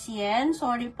Japanese yen.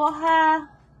 Sorry po, ha.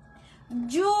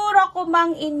 Jura ko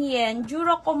mang in yen.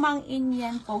 Jura ko mang in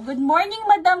yen po. Good morning,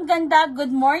 Madam Ganda.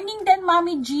 Good morning din,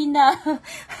 Mami Gina.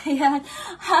 Ayan.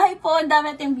 Hi po. Ang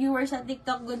dami nating viewers sa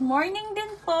TikTok. Good morning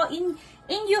din po. In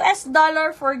US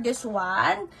dollar for this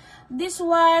one. This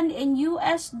one in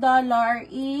US dollar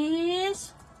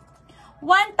is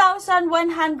 1,196.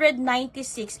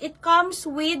 It comes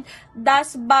with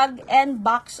dust bag and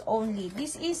box only.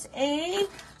 This is a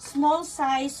small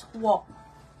size wok.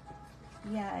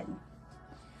 Yan.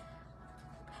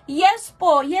 Yes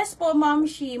po, Ma'am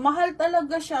Shi. Mahal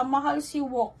talaga siya. Mahal si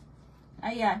wok.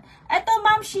 Ayan. Ito,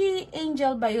 Ma'am Shi,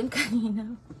 angel ba yun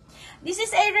kanina? This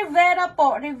is a Rivera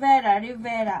po. Rivera.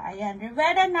 Ayan.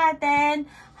 Rivera natin.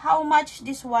 How much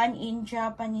this one in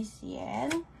Japanese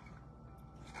yen?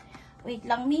 Wait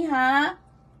lang, mi ha.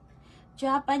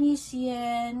 Japanese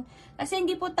yen. Kasi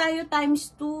hindi po tayo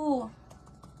times 2.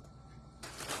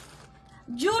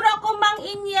 Jura ko mang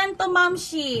in yen to, Ma'am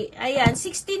Shi. Ayan,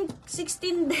 16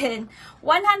 din.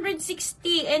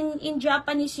 160 in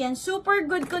Japanese yen. Super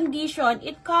good condition.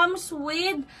 It comes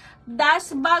with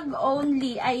dust bag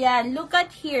only. Ayan, look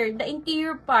at here. The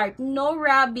interior part. No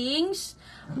rubbings.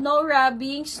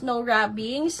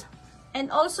 And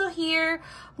also here,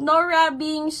 no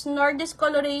rubbings, nor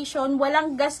discoloration.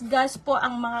 Walang gas-gas po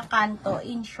ang mga kanto,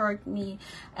 in short me.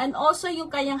 And also yung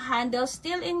kanyang handle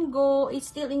still in gold, it's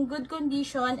still in good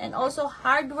condition. And also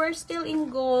hardware still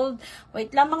in gold.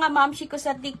 Wait lang mga mamshi ko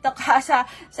sa TikTok ha, sa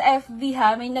FB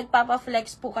ha. May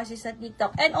nagpapa-flex po kasi sa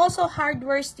TikTok. And also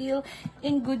hardware still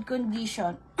in good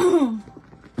condition.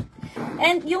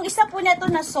 And yung isa po neto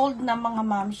na sold na mga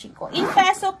mamshi ko. In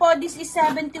peso po, this is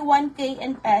 71K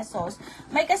in pesos.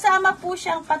 May kasama po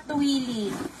siyang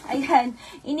patuwili. Ayan,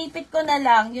 inipit ko na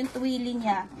lang yung tuwili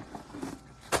niya.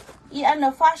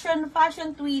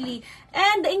 Fashion tuwili.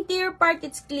 And the interior part,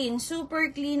 it's clean. Super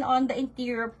clean on the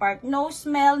interior part. No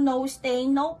smell, no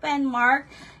stain, no pen mark.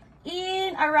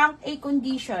 In a rank A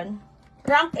condition.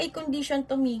 Rank A condition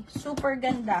to me. Super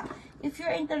ganda. If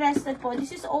you're interested po, this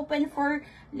is open for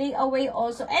layaway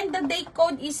also. And the date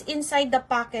code is inside the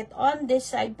packet. On this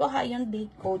side po ha, yung date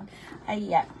code.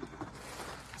 Ayan.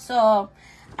 So,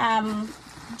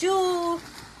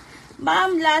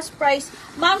 Ma'am, last price.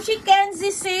 Ma'am, si Kenzie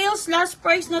sales. Last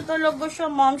price na talaga siya,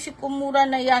 Ma'am. Si kumura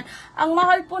na yan. Ang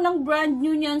mahal po ng brand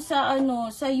new niyan sa,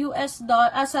 sa US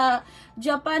dollar, sa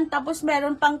Japan. Tapos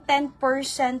meron pang 10%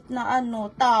 na,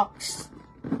 tax.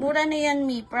 Mura na yan,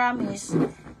 me. Promise.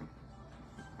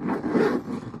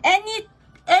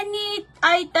 Any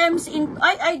items in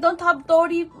I don't have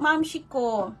Tory, Ma'am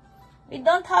Shiko. We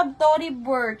don't have Tory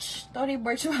Birch. Tory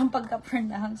Birch ang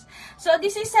pagka-pronounce. So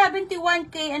this is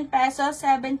 71K in pesos,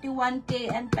 71K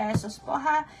in pesos po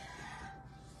ha.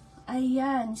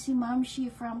 Ayan, si Ma'am Shi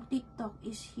from TikTok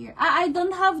is here. I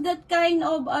don't have that kind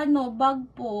of bag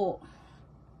po.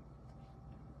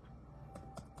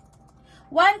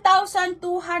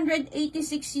 1,286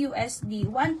 USD.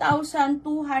 1,286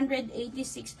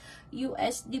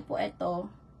 USD po ito.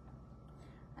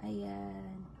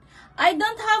 Ayan. I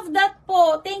don't have that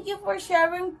po. Thank you for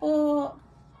sharing po.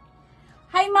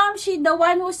 Hi, Ma'am Shi, the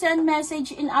one who sent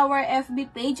message in our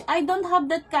FB page. I don't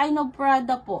have that kind of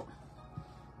Prada po.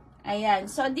 Ayan.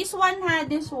 So, this one ha,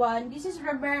 this one. This is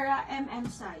Rivera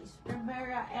MM size.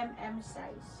 Rivera MM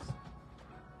size.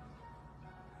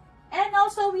 And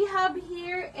also, we have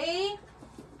here a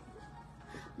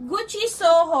Gucci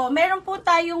Soho. Meron po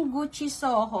tayong Gucci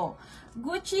Soho.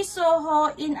 Gucci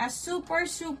Soho in a super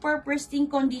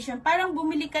pristine condition. Parang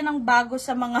bumili ka ng bago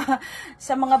sa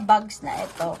mga bags na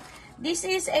ito. This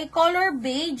is a color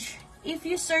beige. if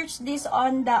you search this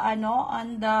on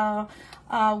the,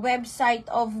 website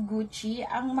of Gucci,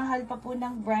 ang mahal pa po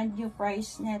ng brand new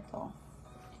price neto.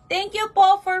 Thank you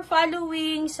po for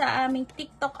following sa aming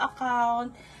TikTok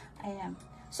account. Ayan.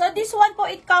 So, this one po,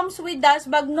 it comes with dust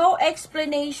bag. No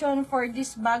explanation for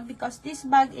this bag because this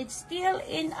bag, it's still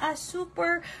in a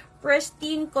super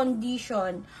pristine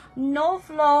condition. No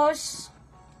flaws.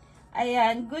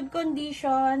 Ayan, good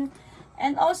condition.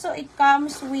 And also, it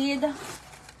comes with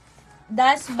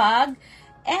dust bag.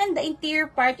 And the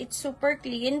interior part, it's super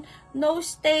clean. No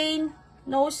stain,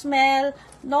 no smell,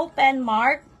 no pen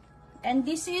mark. And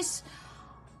this is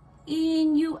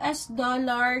in US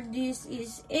dollar. This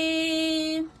is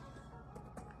a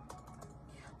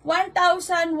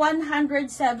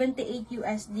 1,178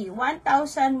 USD.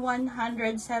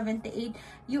 1,178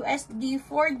 USD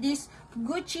for this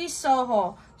Gucci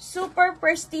Soho. Super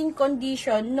pristine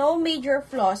condition. No major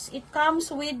flaws. It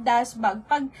comes with dust bag.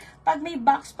 Pag may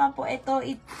box pa po ito,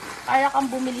 para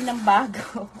kang bumili ng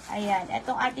bago. Ayan.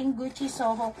 Itong ating Gucci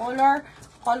Soho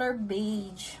color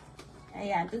beige.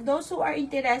 Ayan. To those who are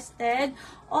interested,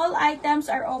 all items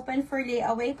are open for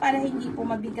layaway para hindi po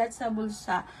mabigat sa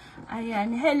bulsa.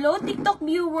 Ayan. Hello, TikTok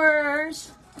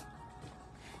viewers!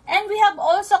 And we have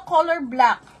also color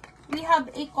black. We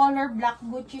have a color black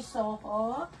Gucci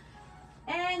Soho.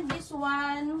 And this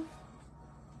one...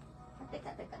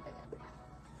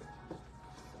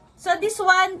 So, this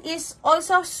one is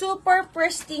also super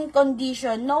pristine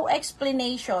condition. No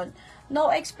explanation.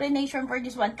 No explanation for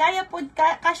this one. Kasya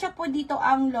po dito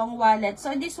ang long wallet.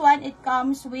 So, this one, it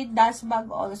comes with dust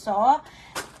bag also.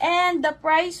 And the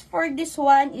price for this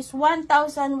one is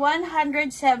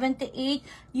 1,178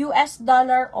 US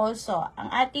dollar also.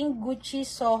 Ang ating Gucci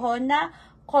Soho na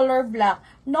color black.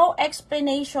 No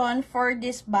explanation for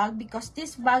this bag because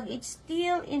this bag is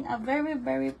still in a very,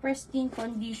 very pristine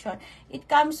condition. It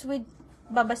comes with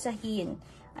babasahin.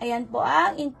 Ayan po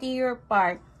ang interior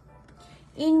part.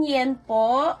 In yen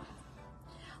po.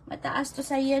 Mataas to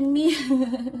sa yen, mi.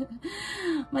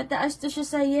 Mataas to siya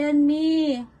sa yen,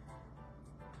 mi.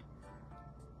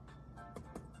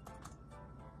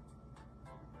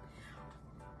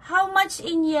 How much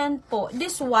in yen po?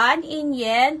 This one in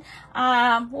yen,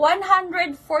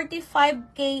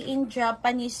 145k in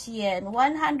Japanese yen.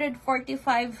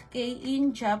 145k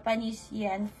in Japanese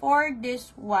yen for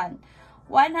this one.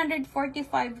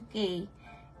 145k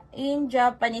in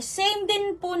Japanese. Same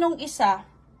din po nung isa.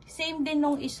 Same din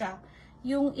nung isa.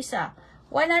 Yung isa.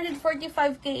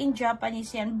 145k in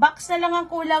Japanese yan. Box na lang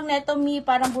ang kulang neto, mi.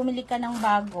 Parang bumili ka ng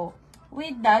bago.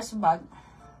 With dust bag.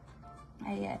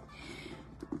 Ayan.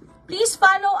 Please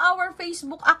follow our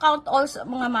Facebook account also,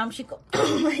 mga mamshi ko.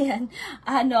 Ayan.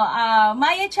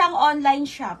 Maya Chang Online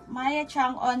Shop. Maya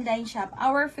Chang Online Shop.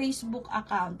 Our Facebook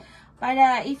account.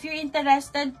 Para if you're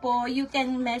interested po, you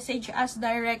can message us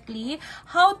directly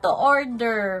how to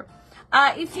order.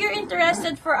 If you're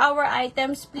interested for our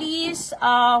items, please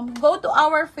go to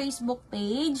our Facebook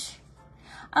page.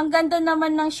 Ang ganda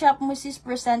naman ng shop mo, sis,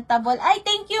 presentable. Ay,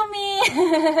 thank you, me.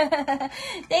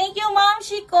 Thank you,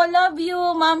 Mamshi ko. Love you,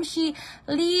 Mamshi.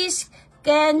 Liz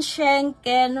Ken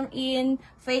Shenken in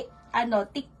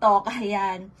TikTok.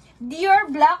 Ayan. Dior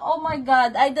Black, oh my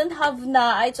God, I don't have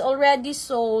na. It's already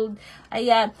sold.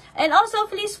 Ayan. And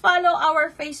also, please follow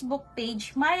our Facebook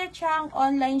page, Maya Chang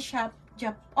Online Shop.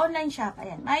 Online Shop.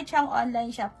 Ayan. Maya Chang Online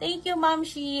Shop. Thank you,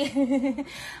 Mamshi.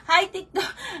 Hi,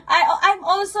 TikTok. I'm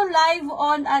also live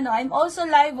on,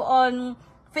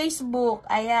 Facebook.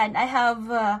 Ayan. I have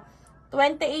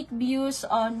 28 views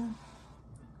on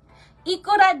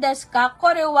Ikura desu ka?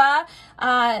 Kore wa,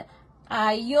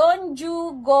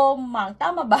 Yonju Gomang.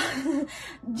 Tama ba?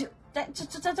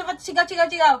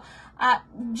 Sigaw.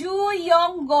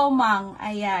 Juyong Gomang.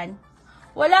 Ayan.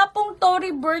 Wala pong Tory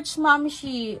Birch,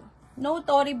 Mamshi. No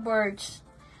Tory Birch.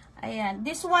 Ayan.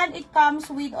 This one, it comes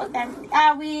with authentic,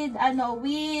 with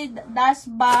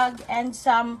dust bag and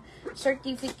some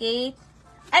certificate.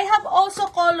 I have also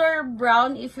color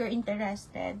brown if you're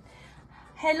interested.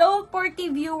 Hello, 40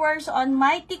 viewers on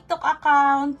my TikTok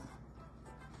account.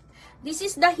 This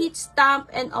is the heat stamp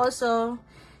and also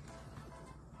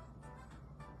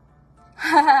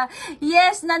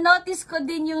yes, na-notice ko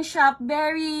din yung shop.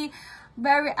 Very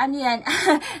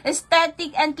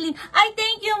aesthetic and clean. Ay,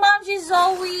 thank you, Ma'am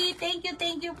Zoe. Thank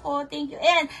you po. Thank you.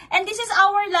 And this is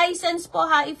our license po,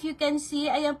 ha. If you can see,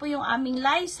 ayan po yung aming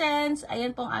license.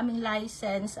 Ayan po ang aming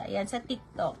license. Ayan, sa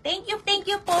TikTok. Thank you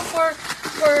po for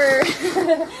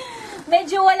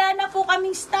medyo wala na po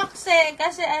kaming stocks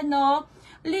kasi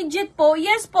legit po.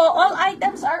 Yes po, all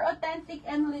items are authentic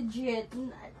and legit.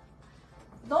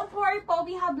 Don't worry po,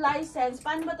 we have license.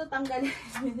 Paano ba ito tanggalin?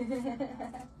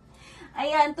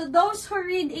 Ayan, to those who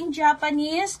read in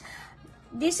Japanese,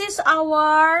 this is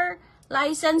our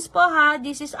license po ha.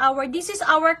 This is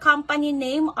our company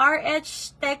name,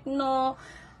 RH Techno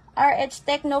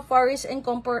Forest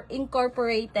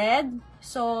Incorporated.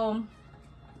 So,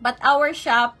 but our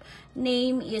shop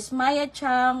name is Maya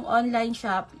Chang Online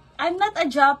Shop. I'm not a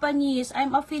Japanese.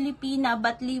 I'm a Filipina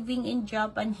but living in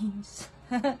Japanese.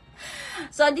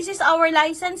 So, this is our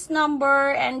license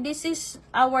number and this is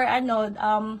our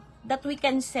that we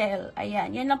can sell.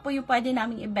 Ayan, yan lang po yung pwede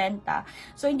namin ibenta.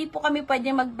 So, hindi po kami pwede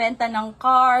magbenta ng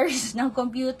cars, ng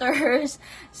computers.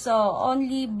 So,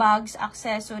 only bags,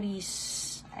 accessories.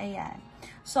 Ayan.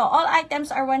 So, all items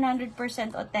are 100%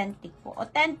 authentic po.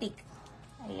 Authentic.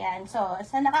 Ayan. So,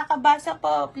 sa nakakabasa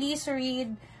po, please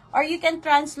read. Or you can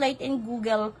translate in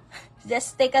Google.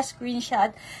 Just take a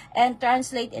screenshot and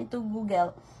translate into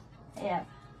Google. Ayan.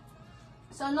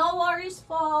 So, no worries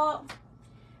po.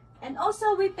 And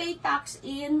also, we pay tax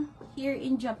here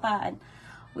in Japan.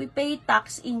 We pay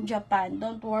tax in Japan.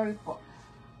 Don't worry po.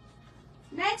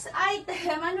 Next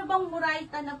item, ano bang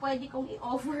muraita na pwede kong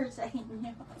i-offer sa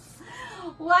inyo?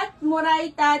 What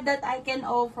muraita that I can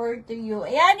offer to you?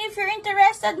 Ayan, if you're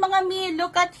interested, mga mi,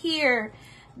 look at here.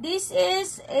 This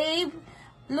is a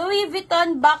Louis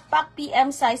Vuitton backpack PM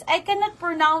size. I cannot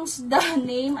pronounce the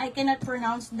name. I cannot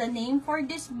pronounce the name for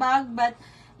this bag, but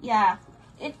yeah.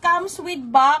 It comes with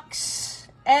box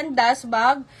and dust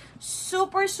bag.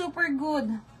 Super, super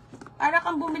good. Para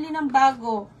kang bumili ng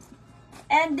bago.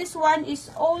 And this one is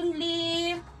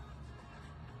only...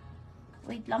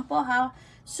 Wait lang po ha.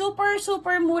 Super,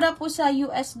 super mura po sa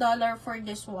US dollar for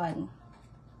this one.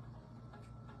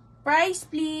 Price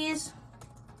please.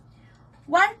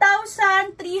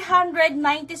 1,396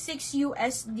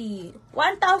 USD.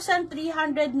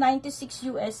 1,396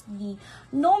 USD.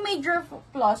 No major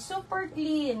flaws. Super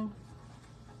clean.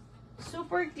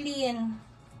 Super clean.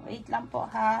 Wait lang po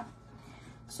ha.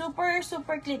 Super,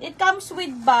 super clean. It comes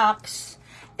with box.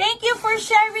 Thank you for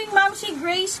sharing, Ma'am si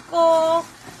Grace ko.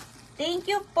 Thank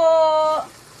you po.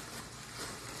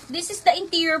 This is the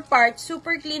interior part.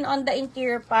 Super clean on the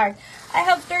interior part. I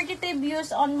have 33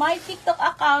 views on my TikTok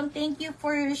account. Thank you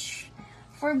for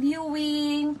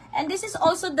viewing. And this is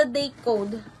also the date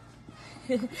code.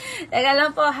 Teka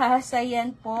lang po ha. So,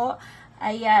 ayan po.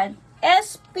 Ayan.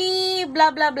 SP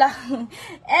blah blah blah.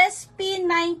 SP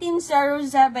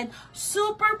 1907.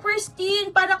 Super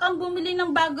pristine. Para kang bumili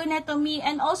ng bago neto me.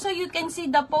 And also you can see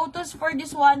the photos for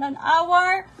this one on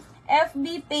our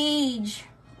FB page.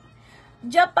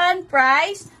 Japan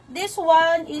price. This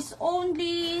one is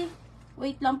only...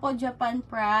 Wait lang po, Japan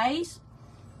price.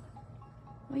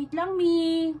 Wait lang,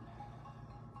 mi.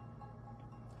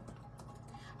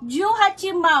 Ju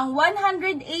Hachimang,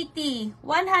 180.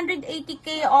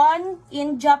 180k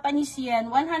in Japanese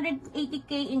yen.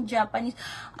 180k in Japanese.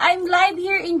 I'm live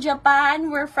here in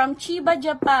Japan. We're from Chiba,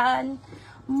 Japan.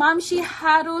 Ma'am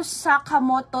Shiharu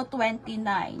Sakamoto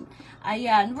 29.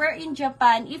 Ayan, we're in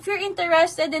Japan. If you're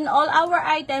interested in all our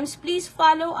items, please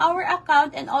follow our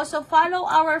account and also follow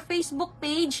our Facebook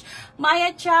page,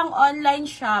 Maya Chang Online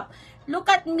Shop. Look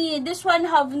at me. This one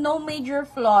have no major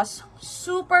flaws.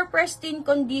 Super pristine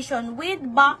condition with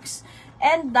box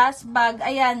and dust bag.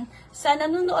 Ayan, sa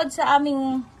nanonood sa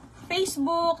aming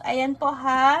Facebook. Ayan po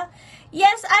ha.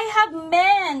 Yes, I have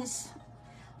men's.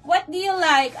 What do you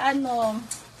like?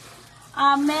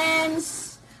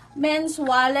 Men's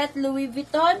wallet Louis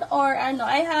Vuitton or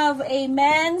I have a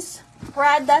men's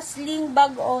Prada sling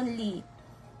bag only.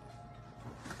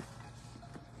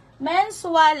 Men's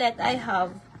wallet I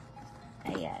have.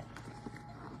 Ayan.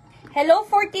 Hello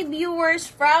 40 viewers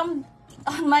from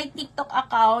on my TikTok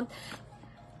account.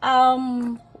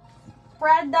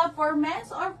 Prada for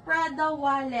men's or Prada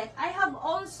wallet. I have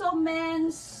also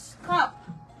men's cup.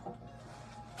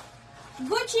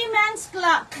 Gucci men's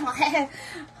cup.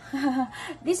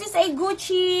 This is a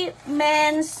Gucci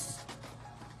men's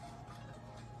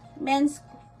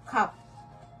cup.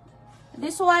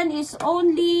 This one is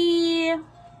only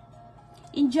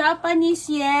in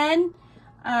Japanese yen,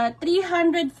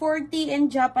 340 in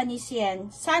Japanese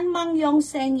yen. Sanmang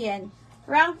Yongsen yen.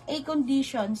 Rank A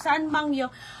condition. Sanmang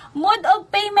Yong. Mode of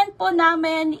payment po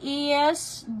namin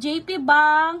is JP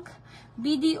Bank,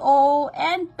 BDO,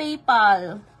 and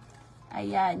PayPal.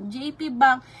 Ayan, JP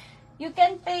Bank. You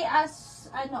can pay as,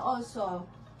 also,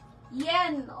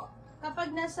 yen.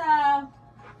 Kapag nasa,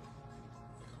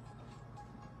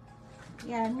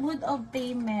 yan, mode of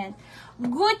payment.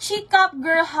 Gucci cup,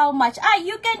 girl, how much?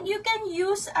 You can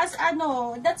use as,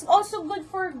 that's also good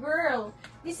for girl.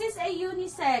 This is a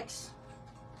unisex.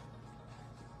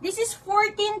 This is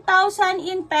 14,000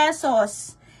 in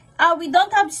pesos. We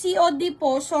don't have COD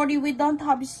po. Sorry, we don't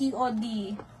have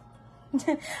COD.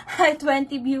 Hi,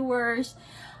 20 viewers.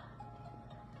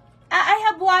 I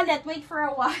have wallet. Wait for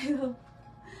a while.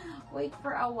 Wait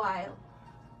for a while.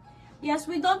 Yes,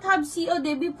 we don't have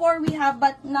COD. Before we have,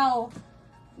 but now,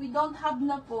 we don't have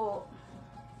na po.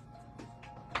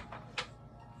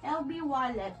 LB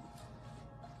wallet.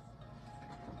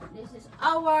 This is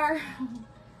our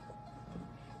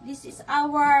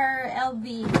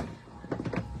LB.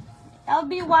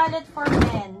 LB wallet for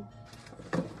men.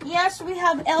 Yes, we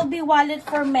have LB wallet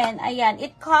for men. Ayan,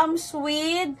 it comes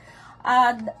with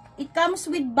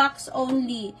box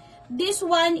only. This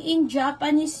one in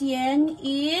Japanese yen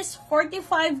is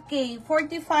 45k.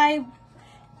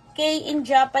 45k in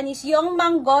Japanese. Yung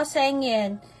manggoseng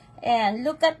yen. And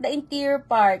look at the interior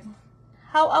part.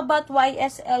 How about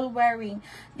YSL wearing?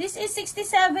 This is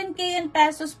 67k in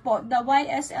pesos po. The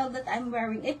YSL that I'm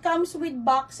wearing. It comes with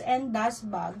box and dust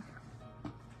bag.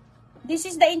 This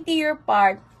is the interior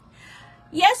part.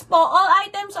 Yes po, all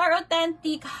items are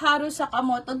authentic. Haru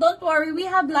Sakamoto. Don't worry, we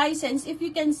have license if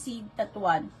you can see that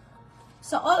one.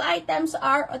 So all items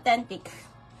are authentic.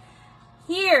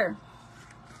 Here.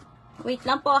 Wait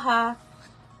lang po ha.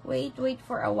 Wait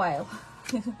for a while.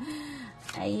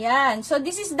 Ayan. So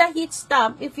this is the heat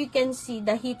stamp. If you can see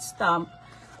the heat stamp.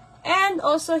 And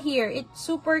also here, it's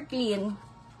super clean.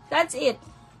 That's it.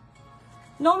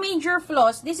 No major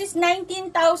flaws. This is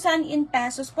 19,000 in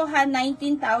pesos po ha.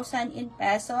 19,000 in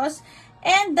pesos.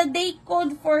 And the date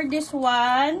code for this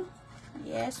one.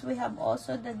 Yes, we have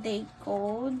also the date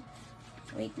code.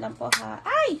 Wait lang po ha.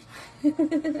 Ay!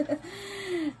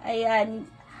 Ayan.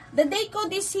 The date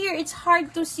code is here. It's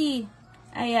hard to see.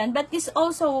 Ayan. But this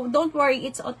also, don't worry,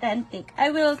 it's authentic.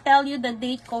 I will tell you the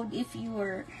date code if you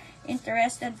were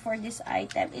interested for this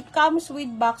item. It comes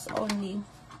with box only.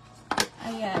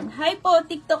 Ayan. Hi po,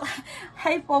 TikTok.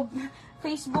 Hi po,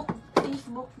 Facebook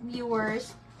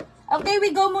viewers. Okay, we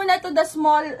go muna to the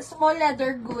small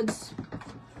leather goods.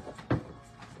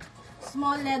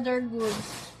 Small leather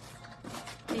goods.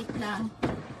 Wait lang.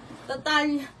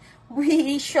 Total,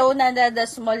 we show na the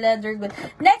small leather goods.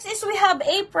 Next is we have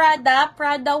a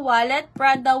Prada wallet.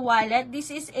 This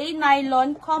is a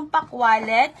nylon compact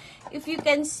wallet. If you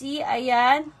can see,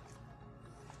 ayan.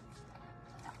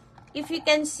 If you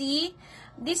can see,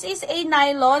 this is a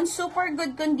nylon, super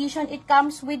good condition. It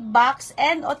comes with box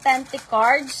and authentic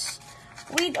cards.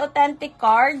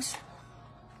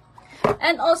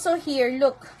 And also here,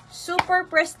 look, super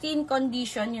pristine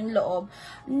condition yung loob.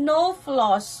 No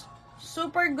flaws.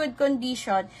 Super good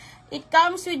condition. It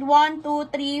comes with 1, 2,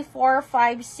 3, 4,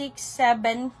 5, 6,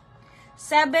 7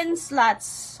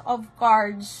 slots of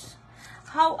cards.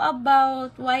 How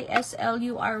about YSL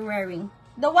you are wearing?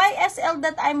 The YSL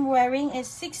that I'm wearing is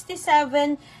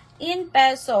 67 in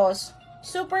pesos.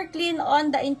 Super clean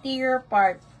on the interior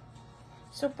part.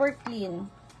 Super clean.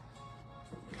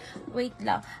 Wait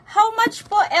lang. How much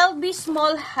po LB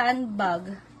small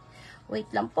handbag? Wait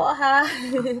lang po ha.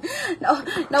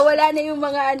 Nawala na yung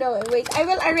mga ano. Wait, I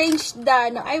will arrange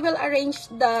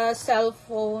the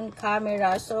cellphone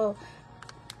camera. So,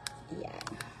 yeah.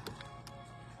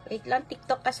 Wait lang,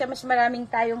 TikTok kasi mas maraming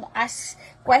tayong ask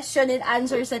question and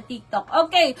answer sa TikTok.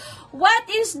 Okay, what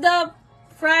is the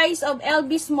price of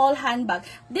LB small handbag?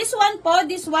 This one,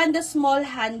 the small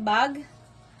handbag.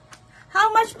 How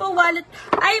much po wallet?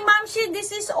 Ay, Ma'am Shi,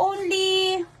 this is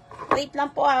only... Wait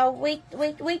lang po ha. Wait,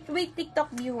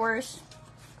 TikTok viewers.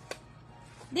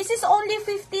 This is only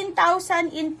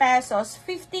 15,000 in pesos.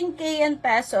 15k in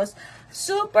pesos.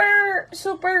 Super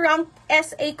ranked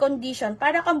SA condition.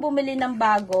 Para kang bumili ng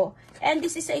bago. And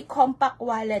this is a compact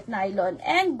wallet nylon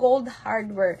and gold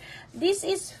hardware. This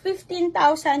is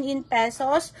 15,000 in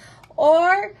pesos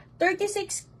or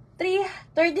 36k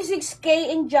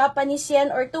in Japanese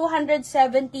yen or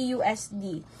 270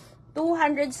 USD.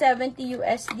 270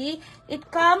 USD.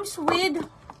 It comes with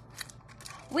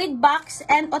box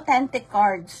and authentic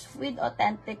cards.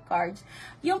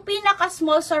 Yung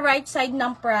pinaka-small sa right side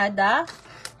ng Prada.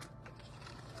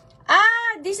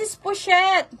 This is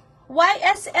pochette.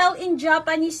 YSL in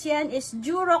Japanese yen is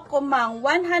Juro Komang.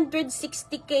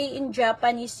 160k in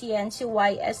Japanese yen si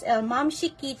YSL. Ma'am Shi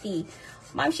Kitty.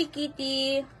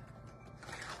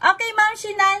 Okay, Ma'am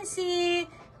Shi Nancy.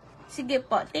 Sige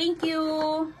po. Thank you.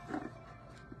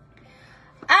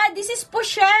 This is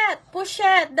pochette.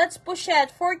 That's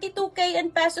pochette. 42k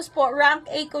in pesos po. Rank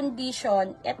A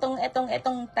condition. Etong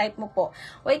type mo po.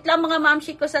 Wait lang mga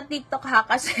mamshi ko sa TikTok ha.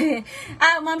 Kasi,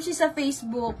 mamshi sa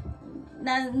Facebook.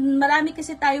 Marami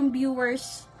kasi tayong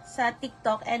viewers sa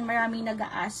TikTok and maraming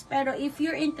nag-a-ask. Pero if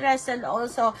you're interested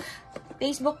also,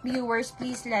 Facebook viewers,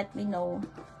 please let me know.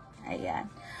 Ayan.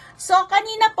 So,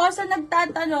 kanina po sa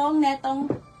nagtatanong netong,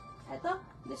 eto,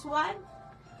 this one.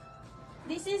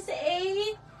 This is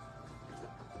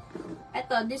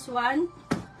this one.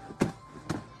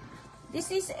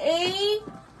 This is a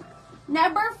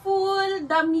Never Full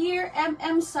Damier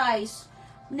MM size.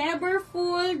 Never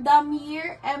Full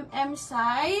Damier MM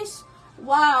size.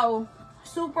 Wow.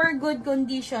 Super good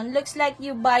condition. Looks like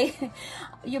you buy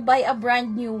a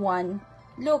brand new one.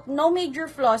 Look, no major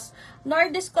flaws,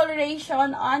 nor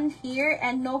discoloration on here,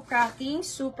 and no cracking.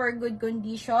 Super good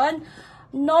condition.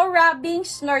 No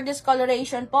rubbings nor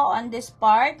discoloration po on this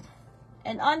part.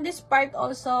 And on this part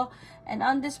also. And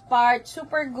on this part,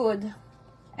 super good.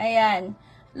 Ayan.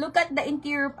 Look at the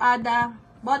interior, the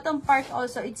bottom part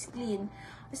also, it's clean.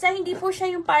 Basta hindi po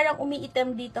siya yung parang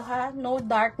umiitim dito ha. No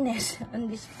darkness on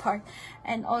this part.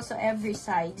 And also every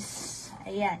sides.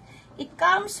 Ayan. It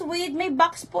comes with, may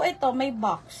box po ito, may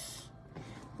box.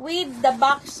 With the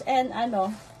box and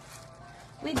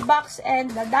with box and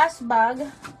the dust bag.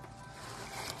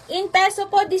 In peso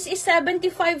po, this is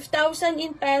 75,000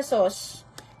 in pesos.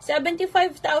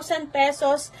 75,000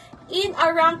 pesos in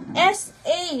a rank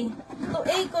SA to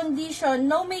A condition.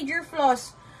 No major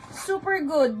flaws. Super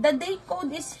good. The date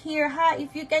code is here ha.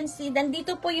 If you can see,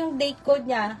 nandito po yung date code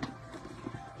niya.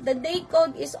 The date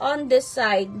code is on this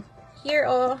side. Here,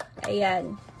 oh,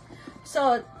 ayan.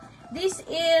 So, this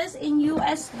is in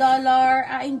US dollar,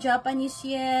 in Japanese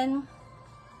yen.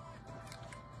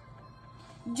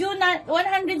 June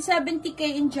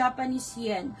 170k in Japanese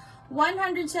yen.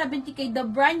 170k. The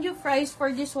brand new price for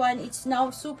this one, it's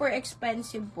now super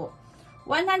expensive po.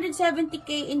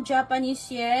 170k in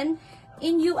Japanese yen.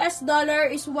 In US dollar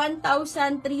is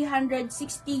 1,360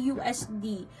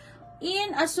 USD.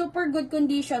 In a super good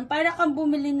condition, para kang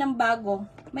bumili ng bago.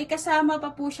 May kasama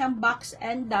pa po siyang box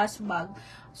and dust bag.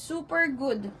 Super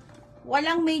good.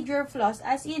 Walang major flaws.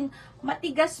 As in,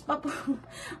 matigas pa po.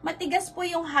 Matigas po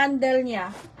yung handle niya.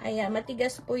 Ayan,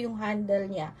 matigas po yung handle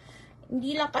niya.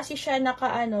 Hindi lang kasi siya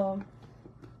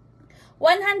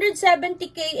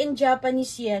 170k in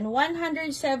Japanese yen.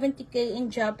 170k in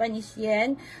Japanese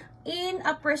yen. In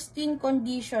a pristine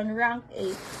condition, rank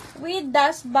 8, with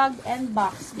dust bag and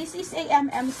box. This is a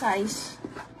MM size.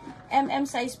 MM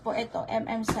size po ito,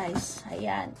 MM size.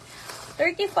 Ayan.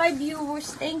 35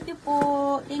 viewers. Thank you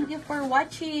po. Thank you for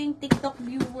watching, TikTok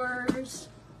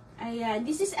viewers. Ayan.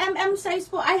 This is MM size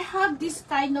po. I have this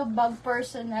kind of bag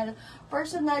personal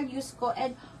use ko,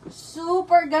 and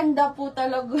super ganda po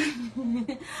talaga.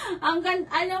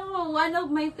 Alam mo, one of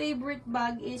my favorite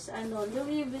bag is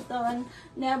Louis Vuitton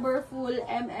Never Full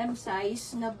MM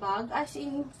size na bag. As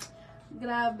in,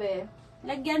 grabe.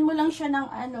 Lagyan mo lang siya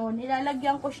ng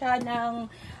nilalagyan ko siya ng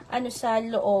sa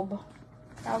loob.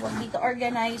 Tawag dito,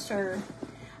 organizer.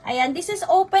 Ayan, this is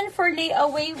open for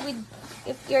layaway with,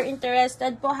 if you're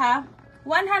interested po ha.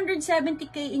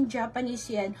 170k in Japanese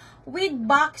yen with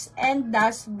box and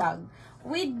dust bag.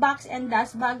 With box and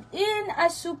dust bag in a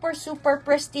super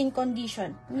pristine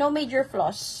condition. No major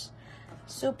flaws.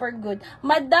 Super good.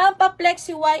 Madam,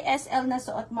 pa-flexi YSL na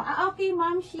suot mo. Okay,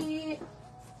 ma'am, she.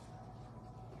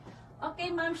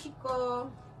 Okay, ma'am, she ko.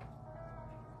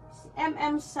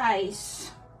 MM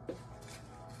size.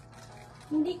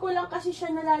 Hindi ko lang kasi siya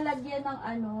nalalagyan ng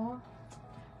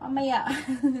mamaya.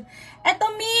 Eto,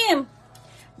 ma'am.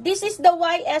 This is the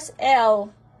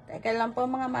YSL. Teka lang po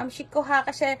mga mamshi ko ha,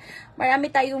 kasi marami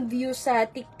tayong views sa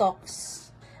TikToks.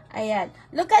 Ayan.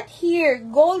 Look at here.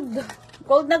 Gold.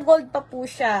 Gold na gold pa po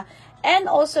siya.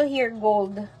 And also here,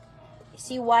 gold.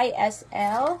 See,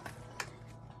 YSL.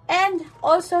 And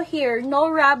also here,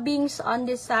 no rubbings on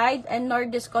this side and nor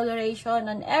discoloration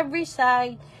on every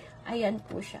side. Ayan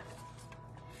po siya.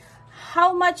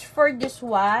 How much for this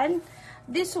one?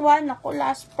 This one, ako,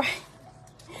 last price.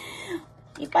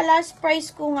 Ipa-last price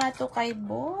ko nga to kay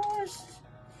boss.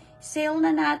 Sale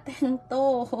na natin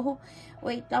to.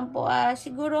 Wait lang po,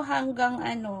 siguro hanggang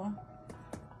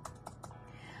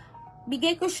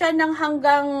bigay ko siya ng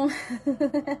hanggang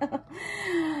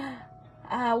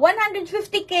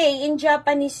 150k in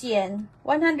Japanese yen.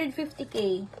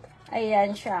 150k.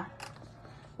 Ayan siya.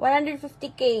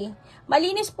 150k.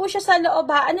 Malinis po siya sa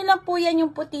loob ha. Ano lang po yan yung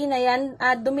puti na yan.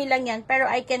 Dumi lang yan. Pero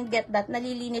I can get that.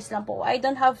 Nalilinis lang po. I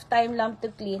don't have time lang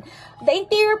to clean. The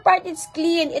interior part is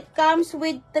clean. It comes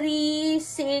with 3,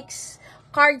 6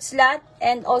 card slot.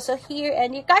 And also here.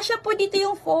 And kasya po dito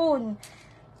yung phone.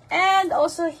 And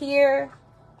also here.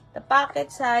 The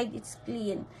pocket side. It's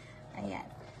clean. Ayan.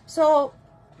 So,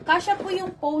 kasya po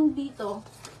yung phone dito.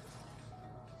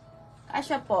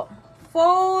 Kasya po.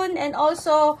 Phone and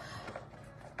also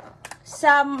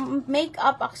some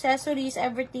makeup accessories,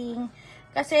 everything.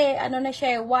 Kasi, ano na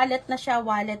siya, wallet na siya,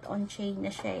 wallet on chain na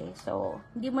siya. So,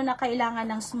 hindi mo na kailangan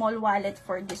ng small wallet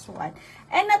for this one.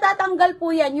 And natatanggal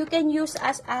po yan. You can use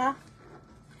as a,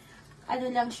 ano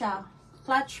lang siya,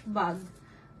 clutch bag.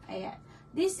 Ayan.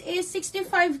 This is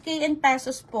 65k in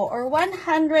pesos po, or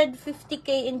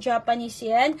 150k in Japanese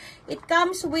yen. It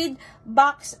comes with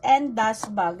box and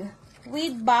dust bag.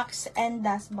 With box and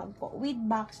dust bag po. With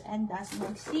box and dust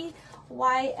bag. See?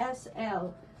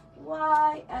 YSL.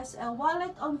 YSL.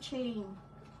 Wallet on chain.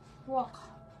 Walk.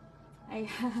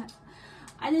 Ayan.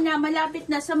 Ano na, malapit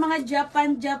na sa mga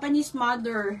Japanese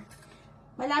mother.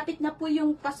 Malapit na po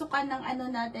yung pasukan ng ano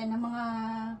natin, ng mga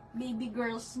baby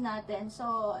girls natin.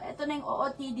 So, ito na yung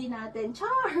OOTD natin.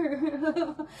 Char!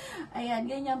 Ayan,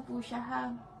 ganyan po siya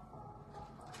ha.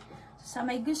 Sa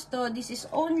may gusto, this is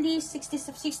only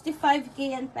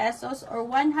 65k in pesos or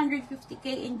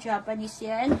 150k in Japanese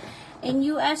yen. In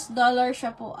US dollar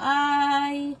siya po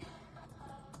ay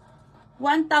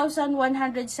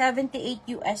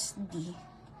 1,178 USD.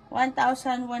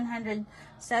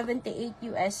 1,178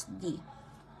 USD.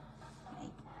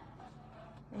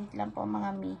 Wait lang po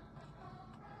mga mi.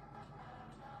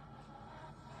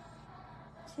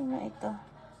 Sino ito?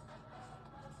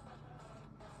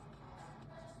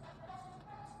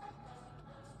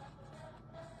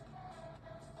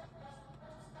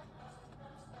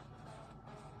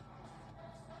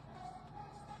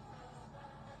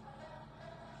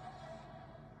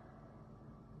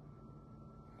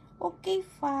 Okay,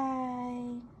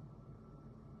 fine.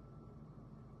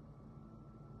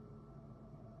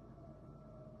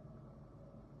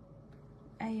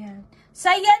 Ayan. So,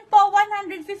 yan po,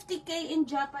 150k in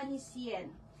Japanese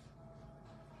yen.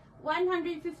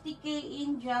 150k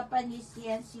in Japanese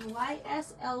yen. Si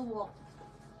YSL Walk.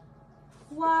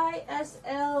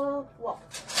 YSL Walk.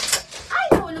 Ay,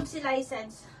 nahulog si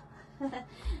license.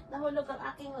 Nahulog ang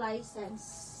aking license.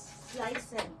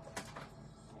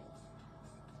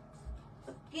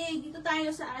 Okay, dito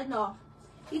tayo sa ano.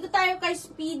 Dito tayo kay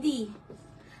Speedy.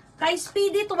 Kay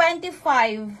Speedy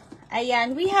 25.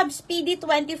 Ayan, we have Speedy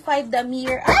 25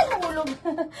 Damir. Ay, nahulog.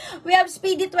 We have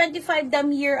Speedy 25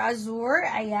 Damir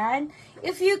Azure. Ayan.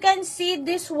 If you can see,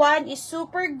 this one is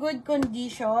super good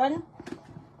condition.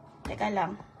 Teka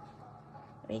lang.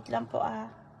 Wait lang po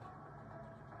ah.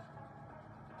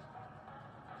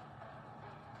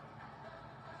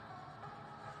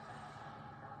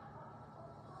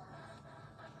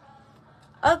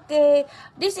 Okay,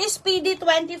 this is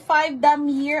PD25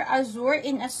 Damir Azure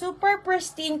in a super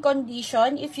pristine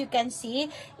condition. If you can see,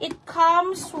 it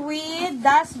comes with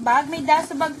dust bag. May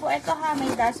dust bag po ito ha. May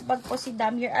dust bag po si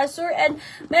Damir Azure. And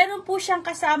meron po siyang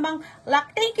kasamang lock.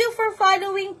 Thank you for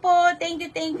following po.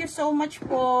 Thank you so much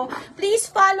po. Please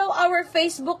follow our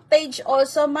Facebook page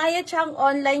also, Maya Chang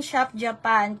Online Shop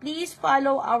Japan. Please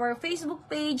follow our Facebook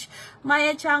page,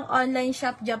 Maya Chang Online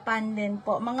Shop Japan din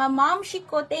po. Mga momshi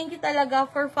ko, thank you talaga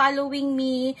for following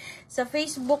me sa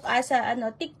Facebook, sa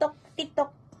TikTok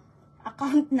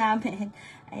account namin.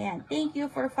 Ayan, thank you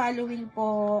for following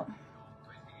po.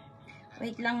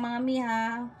 Wait lang mga mi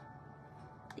ha.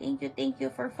 Thank you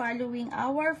for following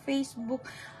our Facebook.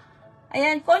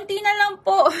 Ayan, konti na lang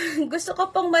po. Gusto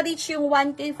ko pong ma-reach yung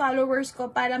 1K followers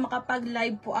ko para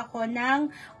makapag-live po ako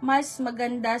ng mas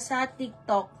maganda sa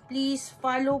TikTok. Please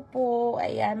follow po.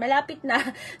 Ayan, malapit na.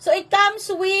 So, it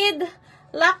comes with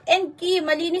lock and key.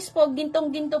 Malinis po.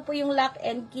 Gintong-ginto po yung lock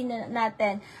and key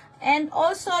natin. And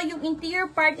also, yung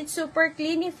interior part, it's super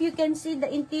clean. If you can see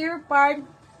the interior part,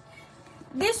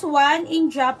 this one in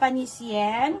Japanese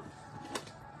yen.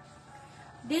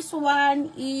 This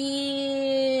one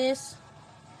is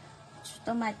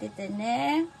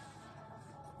tomatitene.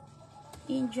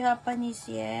 In Japanese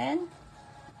yen.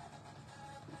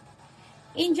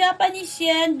 In Japanese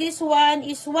yen, this one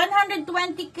is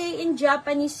 120k in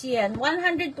Japanese yen.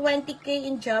 120k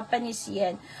in Japanese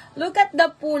yen. Look at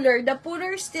the puller. The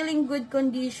puller is still in good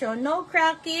condition. No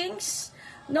crackings.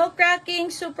 No cracking.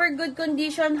 Super good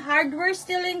condition. Hardware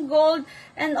still in gold.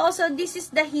 And also, this is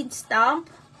the heat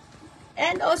stamp.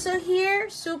 And also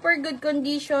here, super good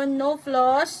condition. No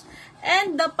flaws.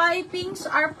 And the pipings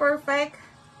are perfect.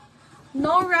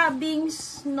 No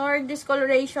rubbings nor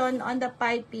discoloration on the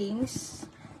pipings.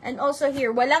 And also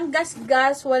here, walang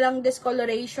gas-gas, walang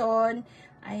discoloration.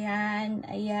 Ayan,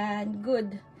 ayan,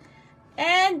 good.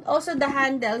 And also the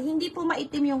handle, hindi po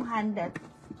maitim yung handle.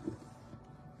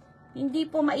 Hindi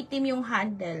po maitim yung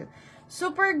handle.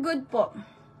 Super good po.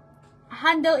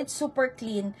 Handle, it's super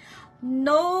clean.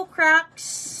 No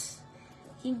cracks.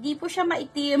 Hindi po siya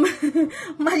maitim.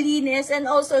 Malinis. And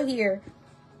also here,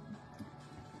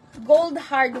 gold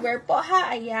hardware po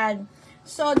ha, ayan.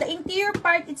 So, the interior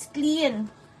part, it's clean.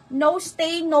 No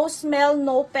stain, no smell,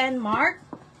 no pen mark.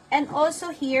 And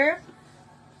also here,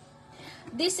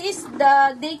 this is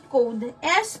the date code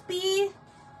SP3007.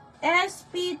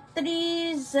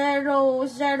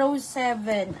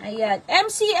 Ayan.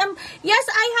 MCM. Yes,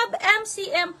 I have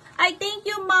MCM. I thank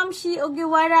you, Ma'am Shi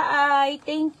Ogiwara. I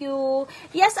thank you.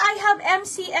 Yes, I have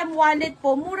MCM wallet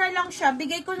po. Mura lang siya.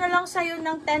 Bigay ko na lang sa'yo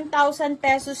ng 10,000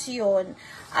 pesos yun.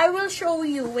 I will show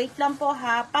you. Wait lang po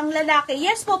ha. Panglalaki.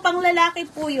 Yes po, panglalaki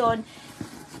po yun.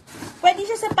 Pwede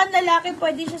siya sa panlalaki,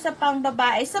 pwede siya sa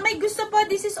pangbabae. So may gusto po,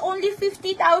 this is only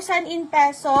 50,000 in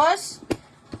pesos.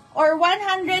 Or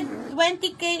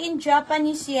 120k in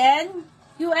Japanese yen.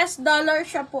 US dollar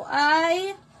siya po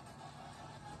ay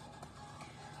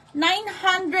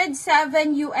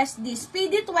 907 USD.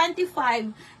 Speedy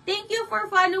 25. Thank you for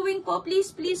following po.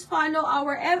 Please follow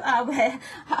our FB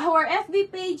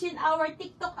page and our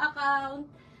TikTok account.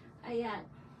 Ayan.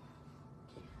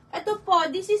 Ito po,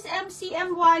 this is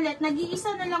MCM wallet.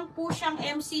 Nag-iisa na lang po siyang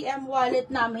MCM wallet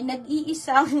namin.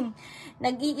 Nag-iisa.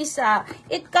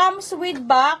 It comes with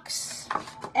box.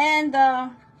 And,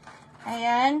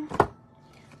 ayan.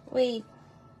 Wait.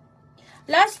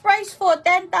 Last price po,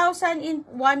 10,000 in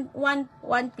one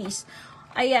piece.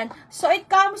 Ayan. So,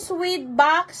 it comes with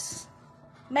box.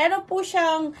 Meron po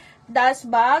siyang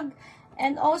dust bag.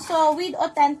 And also, with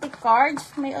authentic cards.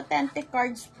 May authentic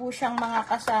cards po siyang mga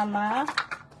kasama.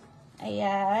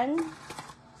 Ayan.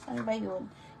 Saan ba yun?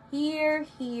 Here.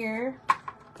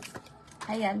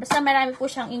 Ayan. Basta marami po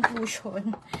siyang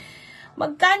inclusion.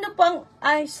 Magkano pang,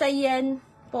 ay, sa yen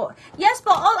po. Yes po,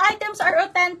 all items are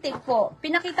authentic po.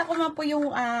 Pinakita ko nga po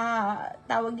yung,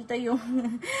 tawag dito yung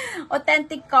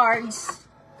authentic cards.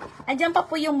 Andyan pa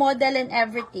po yung model and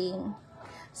everything.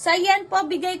 Sa yen po,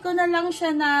 bigay ko na lang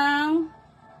siya ng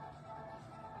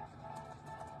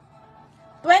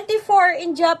 24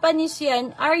 in Japanese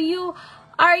yen. Are you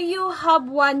have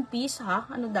one piece, ha?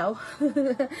 Ano daw?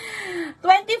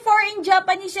 24 in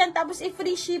Japanese yen. Tapos,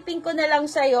 i-free shipping ko na lang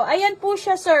sa'yo. Ayan po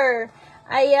siya, sir.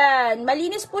 Ayan.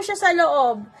 Malinis po siya sa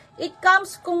loob. It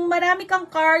comes, kung marami kang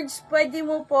cards, pwede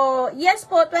mo po. Yes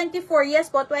po, 24. Yes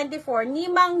po, 24.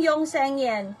 Nimang yung seng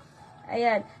yen.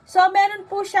 Ayan. So, meron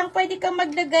po siyang, pwede kang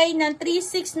maglagay ng 3,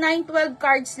 6, 9, 12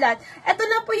 card slot. Ito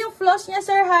na po yung floss niya,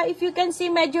 sir, ha. If you can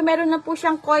see, medyo meron na po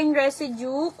siyang coin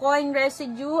residue.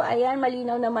 Ayan,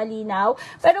 malinaw na malinaw.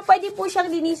 Pero pwede po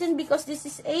siyang linisin because this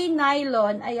is a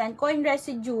nylon. Ayan, coin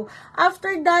residue.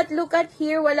 After that, look at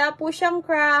here. Wala po siyang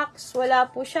cracks.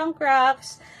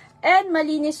 And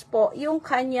malinis po yung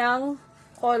kanyang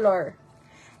color.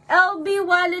 LB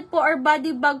wallet po or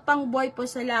body bag pang boy po.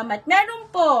 Salamat.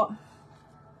 Meron po.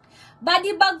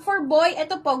 Body bag for boy,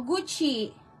 ito po,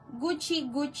 Gucci.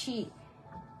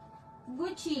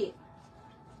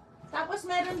 Tapos,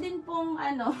 meron din pong,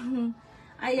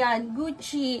 ayan,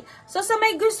 Gucci. So, sa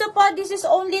may gusto po, this is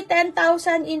only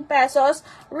 10,000 in pesos.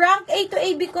 Rank A to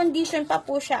AB condition pa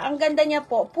po siya. Ang ganda niya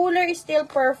po. Puller is still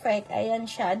perfect. Ayan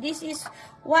siya. This is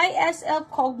YSL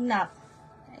Cognac.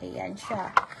 Ayan siya.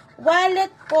 Wallet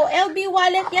po, LB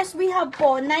wallet, yes, we have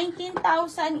po, 19,000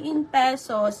 in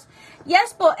pesos.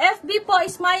 Yes po, FB po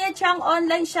is Maya Chang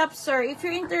online shop, sir. If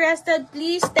you're interested,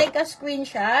 please take a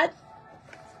screenshot.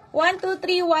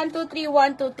 123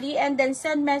 and then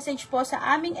send message po sa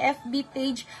aming FB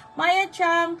page, Maya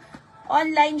Chang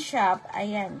online shop.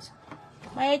 Ayan.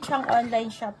 Maya Chang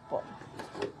online shop po.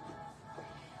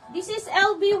 This is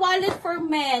LB wallet for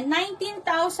men,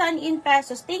 19,000 in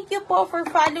pesos. Thank you po for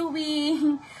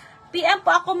following. PM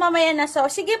po ako mamaya na. So,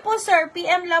 sige po sir,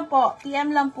 PM lang po.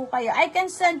 PM lang po kayo. I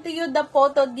can send to you the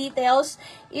photo details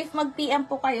if mag-PM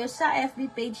po kayo sa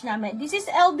FB page namin. This is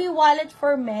LB wallet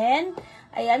for men.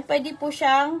 Ayan, pwede po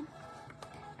siyang,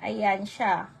 ayan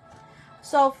siya.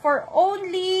 So, for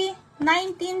only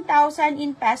 19,000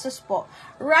 in pesos po.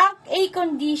 Rank A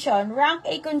condition,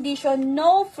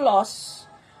 no floss.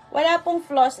 Wala pong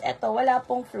floss ito, wala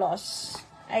pong floss.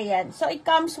 Ayan, so it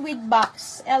comes with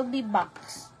box, LB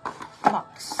box.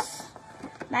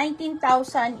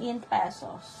 19,000 in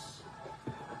pesos.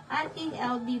 Ating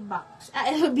LB box.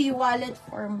 LB wallet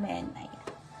for men. Ayan.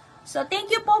 So,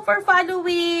 thank you po for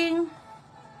following.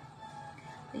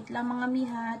 Wait lang mga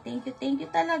miha. Thank you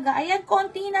talaga. Ayan,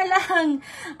 konti na lang.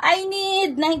 I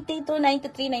need 92,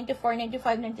 93, 94,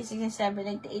 95, 96,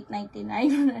 97, 98,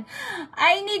 99.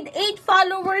 I need 8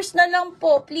 followers na lang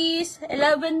po, please.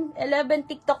 11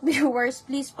 TikTok viewers,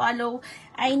 please follow.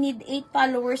 I need 8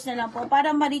 followers na lang po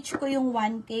para ma-reach ko yung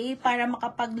 1K, para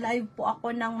makapag-live po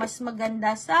ako ng mas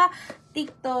maganda sa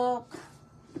TikTok.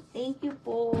 Thank you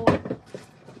po.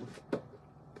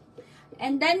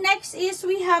 And then next is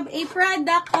we have a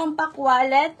Prada compact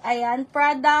wallet. Ayan,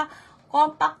 Prada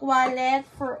compact wallet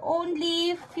for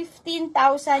only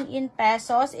 15,000 in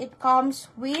pesos. It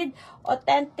comes with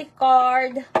authentic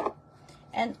card.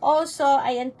 And also,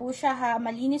 ayan po siya ha.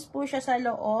 Malinis po siya sa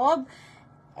loob.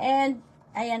 And,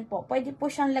 ayan po. Pwede po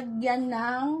siyang lagyan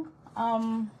ng,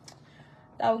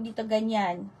 tawag dito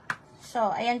ganyan.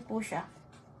 So, ayan po siya.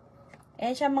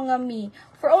 Ayan siya mga mi.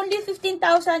 For only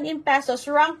 15,000 in pesos,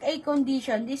 rank A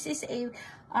condition. This is a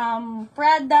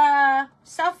Prada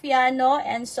Saffiano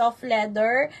and soft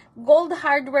leather. Gold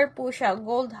hardware po siya.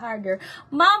 Gold hardware.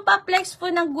 Ma'am, pa-flex po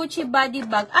ng Gucci body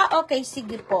bag. Ah, okay.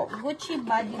 Sige po. Gucci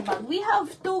body bag. We have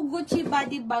 2 Gucci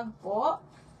body bag po.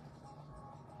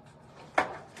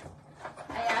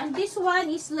 Ayan. This one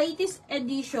is latest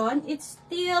edition. It's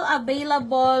still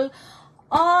available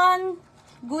on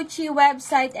Gucci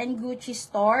website and Gucci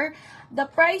store. The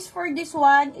price for this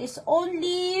one is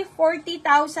only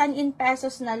 40,000 in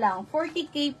pesos na lang.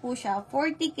 40K po siya.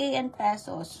 40K in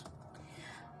pesos.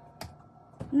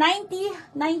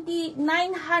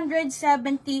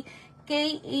 970K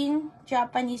in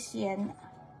Japanese yen.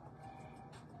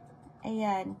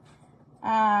 Ayan.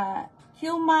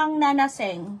 Humang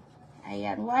nanaseng.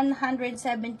 Ayan.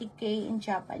 170K in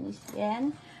Japanese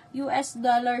yen. US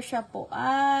dollar siya po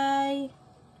ay...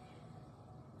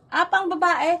 pang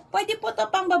babae. Pwede po to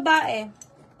pang babae.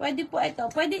 Pwede po ito.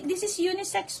 Pwede, this is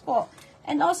unisex po.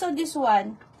 And also this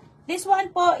one. This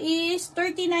one po is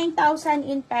 39,000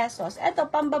 in pesos. Ito,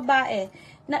 pang babae.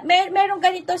 Merong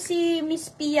ganito si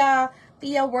Miss Pia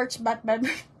Words, but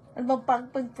ano bang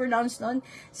pag-pronounce nun?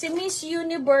 Si Miss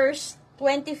Universe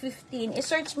 2015.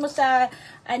 I-search mo sa,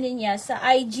 ano niya, sa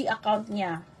IG account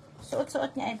niya.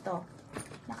 Suot-suot niya ito.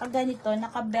 Nakaganito,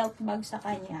 naka-belt bag sa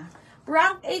kanya.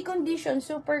 Rank A condition,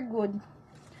 super good.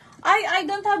 I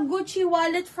don't have Gucci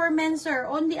wallet for men, sir.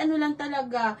 Only ano lang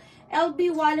talaga,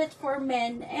 LB wallet for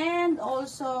men. And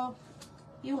also,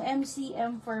 yung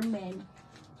MCM for men.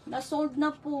 Nasold na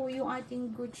po yung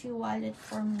ating Gucci wallet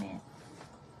for men.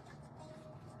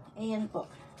 Ayan po.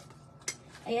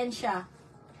 Ayan siya.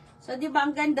 So, di ba,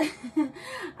 ang ganda.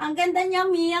 Ang ganda niya,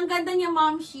 Mi. Ang ganda niya,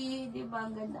 Mamshi. Di ba,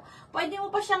 ang ganda. Pwede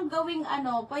mo pa siyang gawing,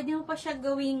 pwede mo pa siya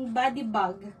gawing body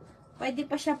bag. Pwede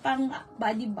pa siya pang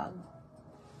body bag.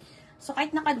 So,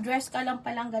 kahit naka-dress ka lang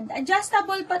palang ganda.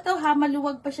 Adjustable pa to ha.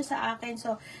 Maluwag pa siya sa akin.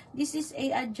 So, this is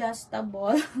a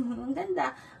adjustable. Ang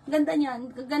ganda. Ang ganda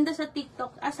niyan. Ang ganda sa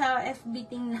TikTok. Sa FB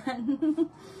tingnan.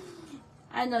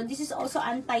 This is also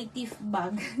anti-thief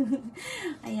bag.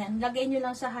 Ayan. Lagay nyo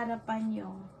lang sa harapan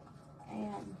nyo.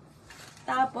 Ayan.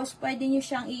 Tapos, pwede nyo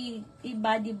siyang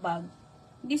i-body bag.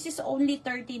 This is only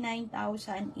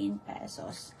 39,000 in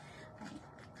pesos.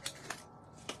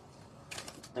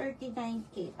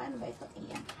 39K. Paano ba ito?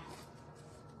 Ayan.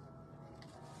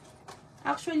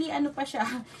 Actually, ano pa siya?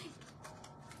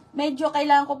 Medyo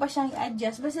kailangan ko pa siyang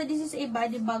i-adjust. Basta this is a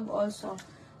body bag also.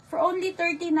 For only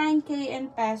 39K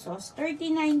in pesos.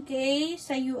 39K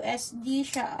sa USD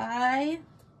siya ay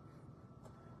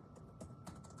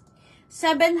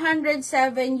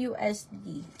 707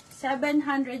 USD.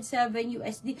 707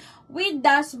 USD. With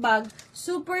dust bag.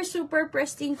 Super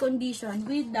pristine condition.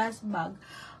 With dust bag.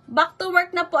 Back to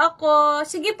work na po ako.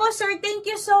 Sige po, sir. Thank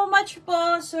you so much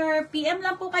po, sir. PM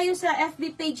lang po kayo sa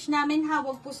FB page namin, ha.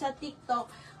 Huwag po sa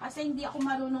TikTok. Kasi hindi ako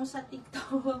marunong sa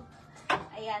TikTok.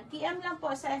 Ayan. PM lang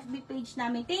po sa FB page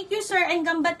namin. Thank you, sir. And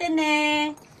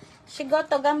gambatene.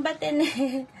 Shigoto, gambatene.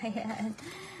 Ayan.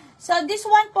 So, this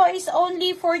one po is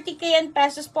only 40K in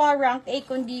pesos po. Rank A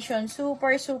condition.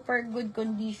 Super good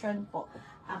condition po.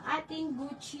 Ang ating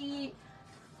Gucci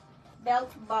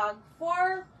belt bag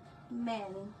for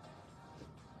men.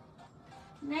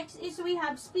 Next is we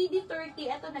have Speedy 30.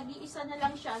 Ito, nag-iisa na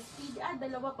lang siya. Speedy,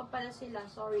 dalawa pa pala sila.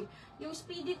 Sorry. Yung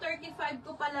Speedy 35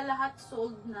 ko pala lahat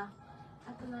sold na.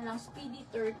 Ito na lang, Speedy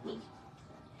 30.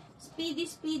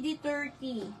 Speedy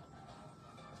 30.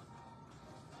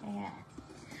 Ayan.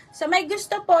 So, may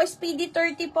gusto po, Speedy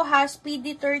 30 po ha.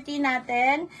 Speedy 30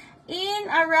 natin. In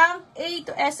a rank A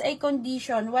to SA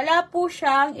condition. Wala po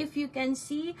siyang, if you can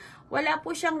see, wala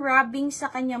po siyang rubbing sa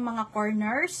kanyang mga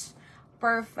corners.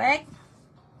 Perfect.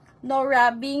 No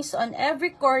rubbings on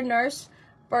every corners.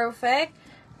 Perfect.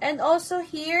 And also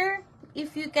here,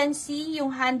 if you can see,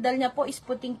 yung handle niya po is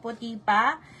puting-puti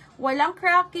pa. Walang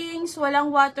crackings, walang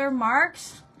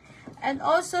watermarks. And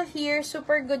also here,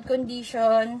 super good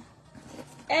condition.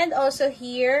 And also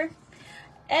here.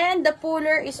 And the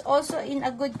puller is also in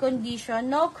a good condition.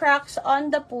 No cracks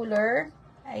on the puller.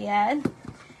 Ayan.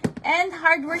 And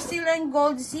hardware steel and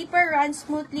gold zipper runs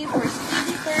smoothly for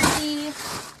Speedy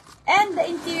 30. And the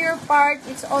interior part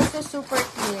is also super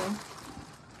clean.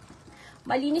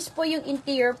 Malinis po yung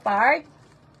interior part.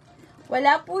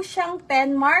 Wala po siyang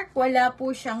pen mark, wala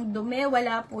po siyang dumi,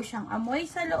 wala po siyang amoy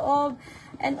sa loob.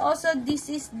 And also, this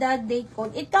is the date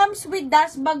code. It comes with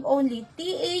dust bag only.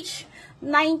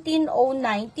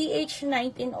 TH1909.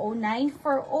 TH1909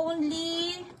 for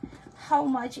only, how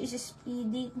much is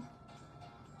Speedy?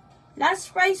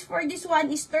 Last price for this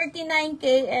one is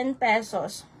 39K in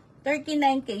pesos.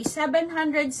 39K.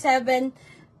 707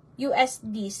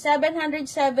 USD.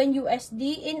 707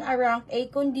 USD in a rank A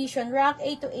condition. Rank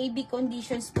A to AB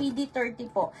condition. Speedy 30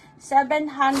 po.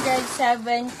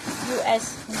 707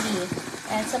 USD.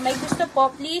 And sa may gusto po,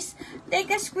 please take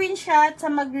a screenshot sa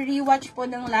mag-rewatch po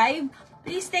ng live.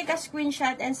 Please take a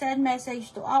screenshot and send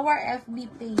message to our FB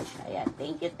page. Ayan.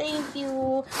 Thank you, thank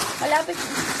you. Malapit.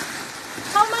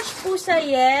 How much po sa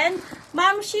yen?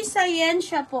 Ma'am, sa yen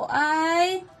siya po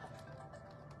ay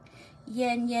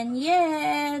yen.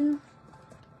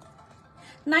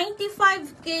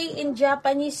 95K in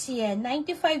Japanese yen.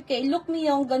 95K. Look me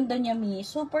yung ganda niya, mi.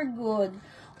 Super good.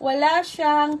 Wala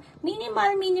siyang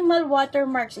minimal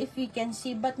watermarks if you can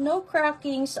see. But no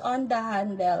crackings on the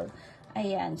handle.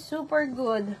 Ayan. Super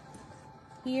good.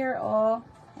 Here, oh.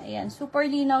 Ayan. Super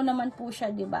linaw naman po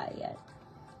siya, diba? Ayan.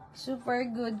 Super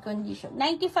good condition.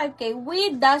 95K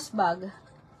with dust bag.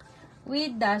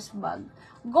 With dust bag.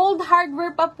 Gold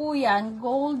hardware pa po yan.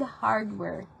 Gold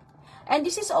hardware. And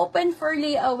this is open for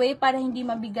layaway para hindi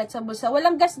mabigat sa bulsa.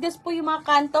 Walang gas-gas po yung mga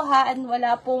kanto ha. And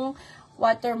wala pong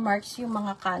watermarks yung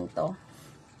mga kanto.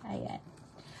 Ayan.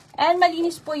 And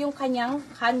malinis po yung kanyang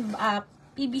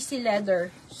PVC leather.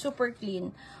 Super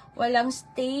clean. Walang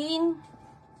stain.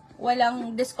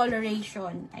 Walang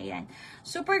discoloration. Ayan.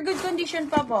 Super good condition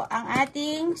pa po ang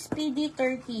ating Speedy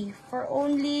 30 for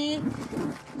only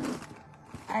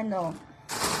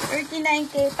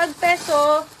 39K. Pag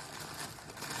peso,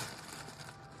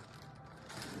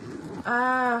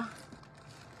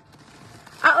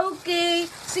 okay.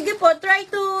 Sige po, try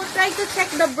to check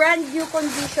the brand new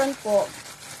condition po.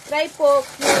 Try po,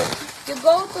 you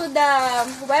go to the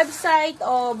website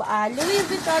of Louis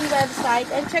Vuitton website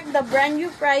and check the brand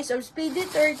new price of Speedy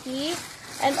 30.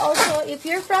 And also, if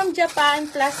you're from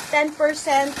Japan, plus 10%,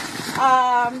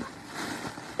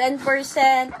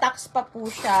 10% tax pa po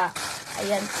siya.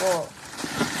 Ayan po.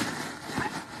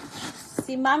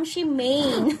 Si Ma'am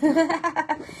Main.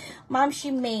 Ma'am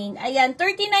Main. Ayan,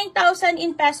 39,000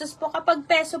 in pesos po. Kapag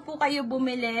peso po kayo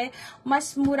bumili,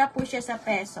 mas mura po siya sa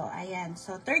peso. Ayan.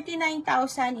 So,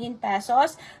 39,000 in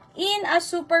pesos in a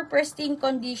super pristine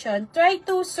condition. Try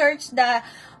to search the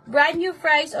brand new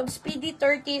price of Speedy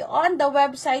 30 on the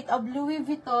website of Louis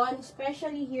Vuitton,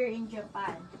 especially here in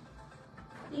Japan.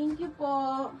 Thank you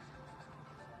po.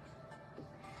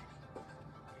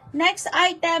 Next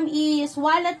item is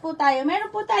wallet po tayo.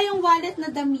 Meron po tayong wallet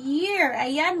na damier.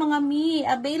 Ayan mga mi,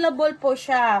 available po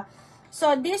siya.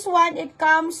 So this one, it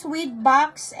comes with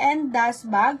box and dust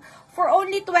bag. For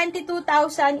only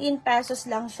 22,000 in pesos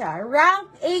lang siya. Rank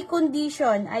A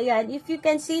condition. Ayan, if you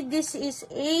can see, this is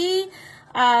a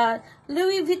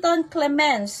Louis Vuitton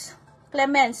Clemence.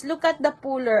 Look at the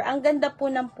puller. Ang ganda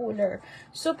po ng puller.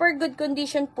 Super good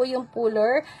condition po yung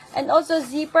puller. And also,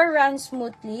 zipper runs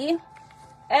smoothly.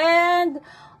 And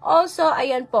also,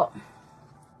 ayan po.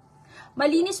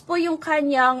 Malinis po yung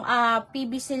kanyang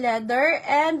PVC leather.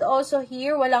 And also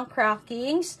here, walang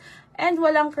crackings. And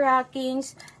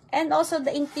also,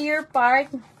 the interior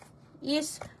part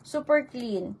is super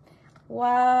clean.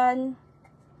 1,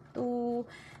 2,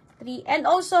 3. And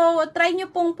also, try nyo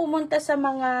pong pumunta sa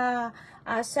mga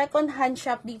second-hand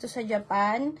shop dito sa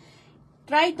Japan.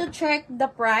 Try to check the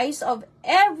price of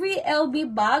every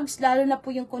LB bags, lalo na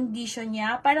po yung condition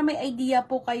niya, para may idea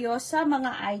po kayo sa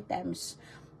mga items.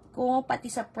 Kung pati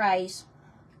sa price.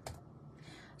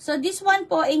 So, this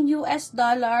one po in US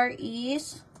dollar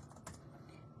is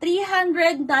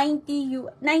 398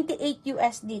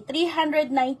 USD.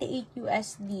 398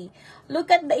 USD. Look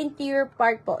at the interior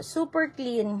part po. Super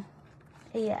clean.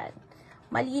 Ayan.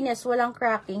 Malinis, walang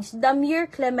crackings. Damier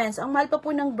Clemence. Ang mahal pa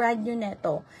po ng brand new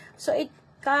neto. So, it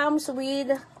comes with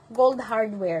gold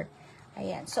hardware.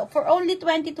 Ayan. So, for only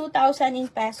 22,000 in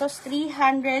pesos,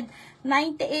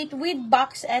 398 with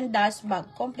box and dust bag.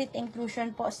 Complete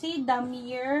inclusion po. Si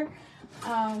Damier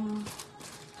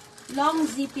long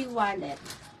zippy wallet.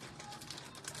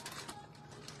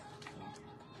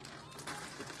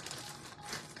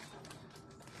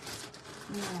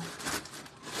 Yeah.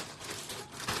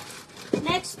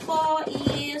 Next po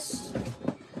is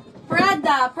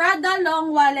Prada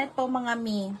long wallet po mga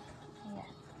mi.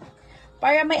 Ayan.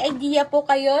 Para may idea po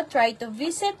kayo, try to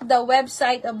visit the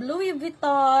website of Louis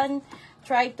Vuitton.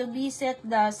 try to visit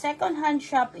the second-hand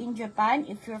shop in Japan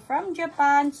if you're from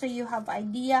Japan, so you have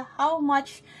idea how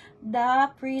much the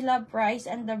pre-love price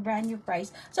and the brand new price.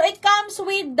 So it comes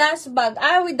with dust bag.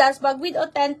 With dust bag, with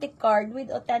authentic card.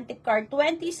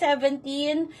 2017,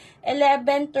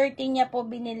 11/13 niya po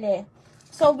binili.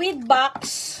 So with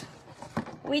box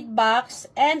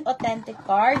and authentic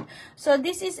card. So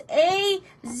this is a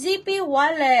zippy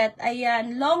wallet.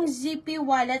 Ayan, long zippy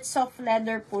wallet, soft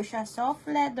leather po siya. Soft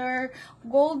leather,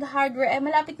 gold hardware.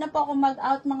 Malapit na po ako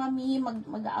mag-out mga mi.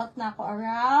 Mag-out na ako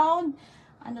around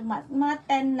mga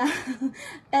 10 na.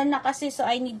 10 na kasi, so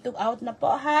I need to out na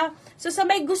po ha. So sa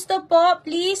may gusto po,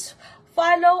 please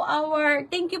follow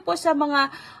thank you po sa mga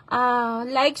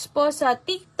likes po sa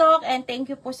TikTok, and thank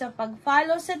you po sa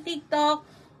pag-follow sa TikTok.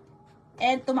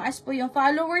 And tumaas po yung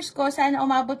followers ko. Sana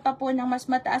umabot pa po ng mas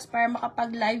mataas para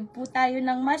makapag-live po tayo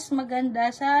ng mas maganda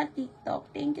sa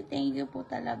TikTok. Thank you po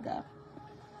talaga.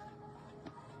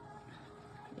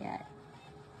 Yan.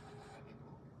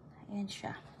 Ayan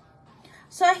siya.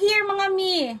 So here mga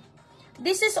mi,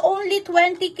 this is only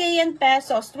 20k in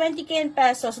pesos. 20k in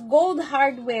pesos. Gold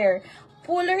hardware.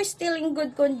 Puller still in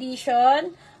good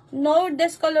condition. No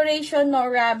discoloration, no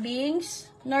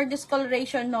rubbings. No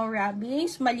discoloration, no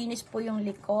rubbings. Malinis po yung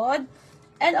likod.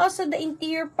 And also the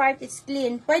interior part is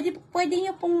clean. Pwede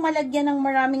nyo pong malagyan ng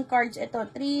maraming cards ito.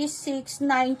 3, 6,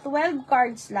 9, 12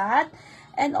 cards lahat.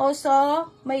 And also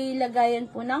may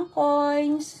lagayan po ng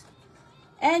coins.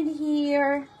 And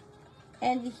here.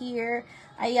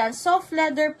 Ayan, soft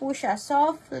leather po siya.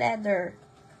 Soft leather.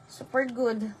 Super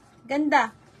good.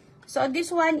 Ganda. So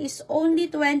this one is only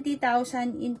 20,000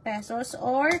 in pesos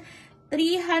or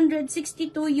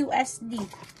 362 USD.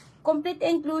 Complete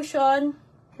inclusion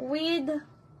with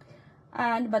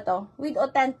with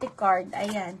authentic card.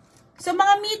 Ayan. So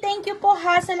mga mi, thank you po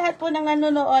ha sa lahat po ng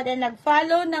nanonood and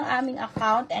nag-follow ng aming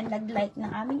account and nag-like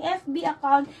ng aming FB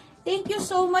account. Thank you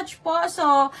so much po.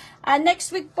 So, next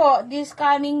week po, this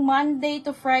coming Monday to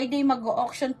Friday,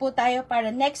 mag-auction po tayo para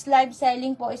next live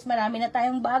selling po is marami na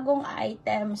tayong bagong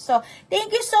items. So, thank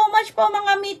you so much po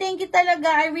mga mi. Thank you talaga.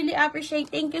 I really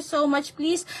appreciate. Thank you so much.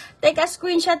 Please, take a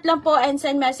screenshot lang po and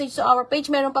send message to our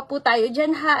page. Meron pa po tayo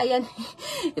dyan ha. Ayan,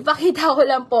 ipakita ko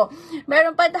lang po.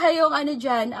 Meron pa tayong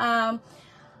dyan,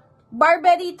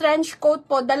 Burberry trench coat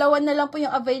po, dalawa na lang po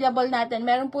yung available natin.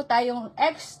 Meron po tayong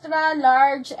extra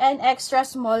large and extra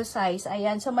small size.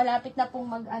 Ayan, so malapit na pong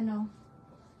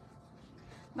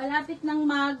malapit nang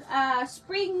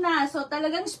spring na. So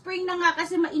talagang spring na nga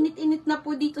kasi mainit-init na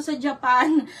po dito sa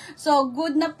Japan. So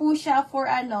good na po siya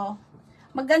for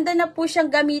maganda na po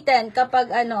siyang gamitin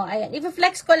kapag ayan.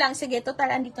 I-flex ko lang. Sige,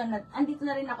 total andito na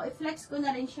rin ako. I-flex ko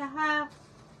na rin siya ha.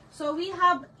 So we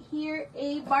have here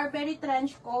a Burberry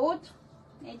trench coat.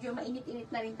 Medyo mainit-init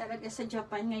na rin talaga sa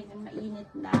Japan ngayon. Mainit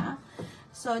na.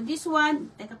 So this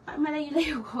one, teka pa,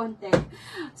 malayo-layo konti.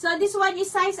 So this one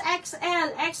is size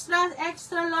XL,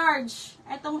 extra large.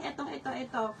 Ito.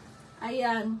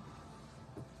 Ayan.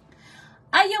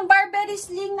 Yung Burberry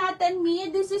sling natin,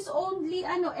 this is only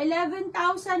 11,000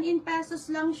 in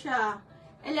pesos lang siya.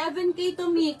 11k to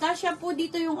me. Kasya po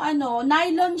dito yung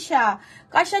nylon siya.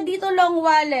 Kasya dito long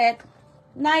wallet.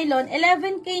 Nylon.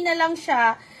 11k na lang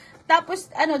siya. Tapos,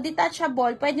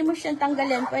 detachable. Pwede mo siyang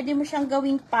tanggalin. Pwede mo siyang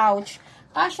gawing pouch.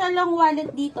 Kasya long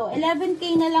wallet dito.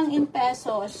 11k na lang in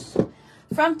pesos.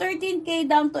 From 13k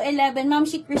down to 11. Ma'am,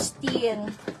 si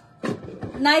Christine.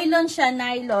 Nylon siya,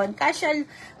 nylon.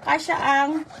 Kasya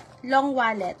ang long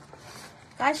wallet.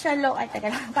 Kasya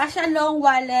long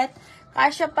wallet.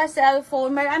 Kasya pa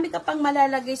cellphone. Marami ka pang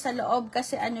malalagay sa loob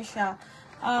kasi siya.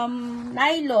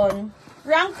 Nylon.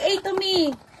 Rank A to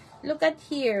me. Look at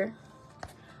here.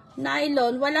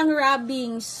 Nylon. Walang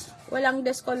rubbings. Walang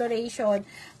discoloration.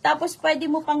 Tapos, pwede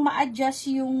mo pang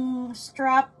ma-adjust yung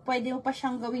strap. Pwede mo pa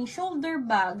siyang gawing shoulder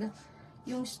bag.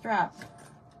 Yung strap.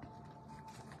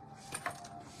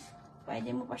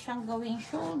 Pwede mo pa siyang gawing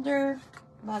shoulder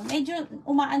bag. Medyo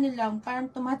lang.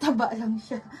 Parang tumataba lang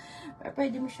siya.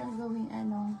 Pwede mo siyang gawing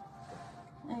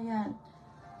ayan.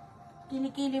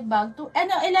 Kilikili bag.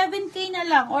 11k na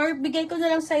lang. Or bigay ko na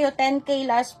lang sa'yo 10k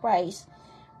last price.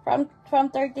 From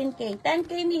 13k.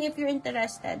 10k me if you're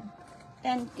interested.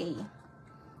 10k.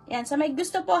 Yan. So may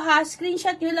gusto po ha.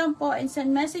 Screenshot nyo lang po and send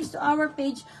message to our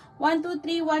page.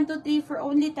 123 for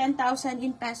only 10,000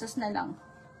 in pesos na lang.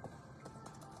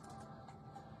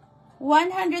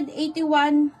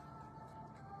 181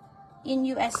 in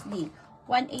USD.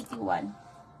 181.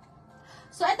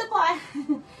 So, ito po,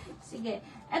 sige.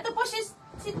 Ito po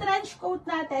si trench coat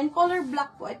natin. Color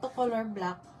black po. Ito color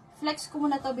black. Flex ko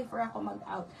muna to before ako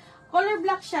mag-out. Color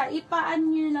black siya.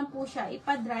 Ipaan nyo lang po siya.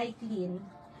 Ipa-dry clean.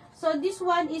 So, this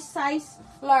one is size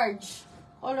large.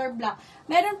 Color black.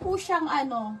 Meron po siyang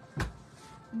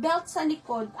belt sa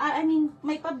likod. I mean,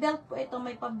 may pa-belt po ito.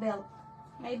 May pa-belt.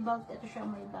 May belt. Ito siya,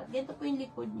 may belt. Ganito po yung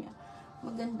likod niya.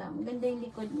 Maganda. Maganda yung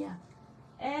likod niya.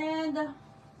 And,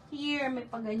 here, may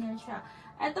pa-ganyan siya.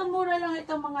 Ito, mura lang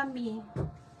ito mga mi.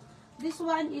 This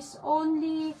one is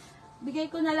only, bigay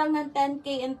ko na lang ng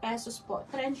 10K in pesos po.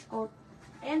 Trench coat.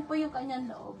 Ayan po yung kanyang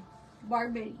loob.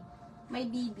 Burberry. May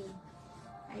BB.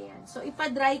 Ayan. So,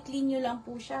 ipa-dry clean nyo lang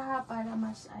po siya ha, para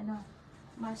mas,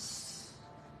 mas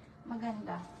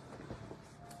maganda.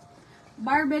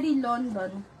 Burberry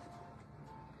London.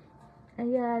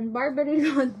 Ayan. Burberry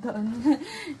London.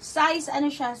 Size,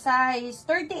 siya? Size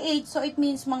 38. So, it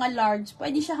means mga large.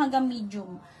 Pwede siya hanggang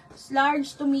medium.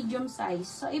 Large to medium size.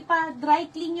 So,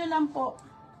 ipa-dry clean nyo lang po.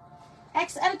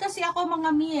 XL kasi ako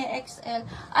mga mi XL.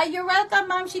 You're welcome,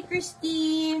 Ma'am si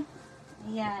Christy.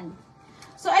 Ayan.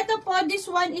 So, ito po, this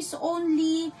one is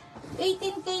only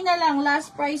 18K na lang.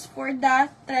 Last price for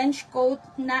the trench coat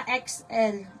na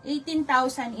XL.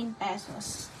 18,000 in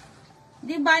pesos.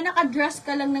 Diba? Naka-dress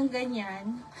ka lang ng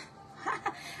ganyan.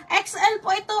 XL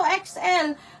po ito,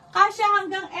 XL. Kasya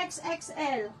hanggang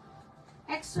XXL.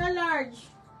 Extra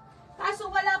large. Kaso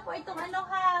wala po itong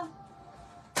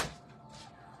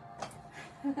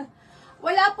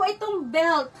wala po itong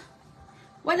belt.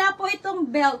 Wala po itong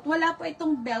belt. Wala po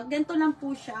itong belt. Ganito lang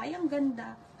po siya. Ay, ang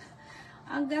ganda.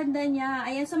 Ang ganda niya.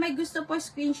 Ayan, so may gusto po,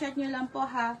 screenshot nyo lang po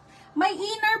ha. May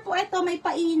inner po ito. May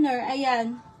pa-inner.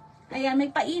 Ayan. Ayan, may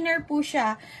pa-inner po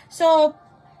siya. So,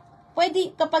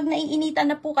 pwede, kapag naiinitan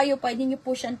na po kayo, pwede nyo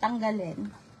po siyang tanggalin.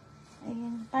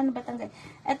 Ayan, paano ba tanggalin?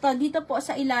 Ito, dito po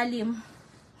sa ilalim.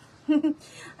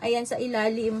 Ayan, sa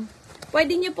ilalim.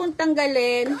 Pwede nyo pong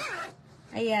tanggalin.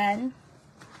 Ayan.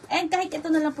 And kahit ito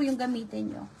na lang po yung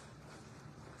gamitin nyo.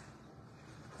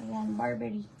 Ayan,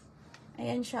 Burberry.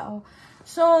 Ayan siya, oh.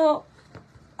 So,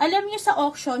 alam nyo sa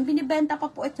auction, binibenta pa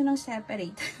po ito ng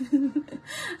separate.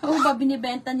 O ba,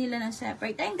 binibenta nila ng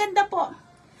separate. Ay, ang ganda po.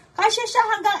 Kasya siya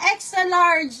hanggang extra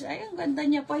large. Ay, ang ganda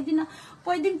niya.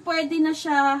 Pwede na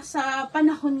siya sa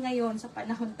panahon ngayon. Sa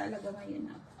panahon talaga ngayon.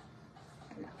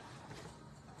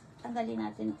 Tanggalin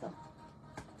natin ito.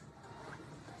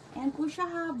 Ayan po siya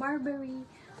ha, Burberry.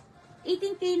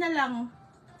 18K na lang.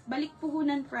 Balik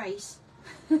puhunan price.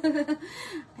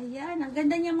 Ayan, ang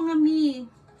ganda niya mga mi.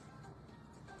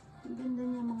 Ang ganda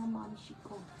niya mga mamshi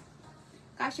ko.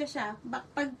 Kasya siya.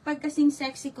 Pag kasing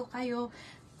sexy ko kayo,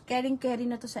 caring-carry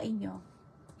na to sa inyo.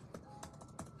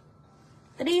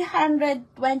 327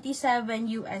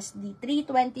 USD.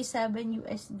 327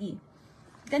 USD.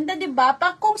 Ganda, diba?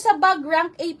 Kung sa bag,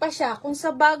 rank A pa siya. Kung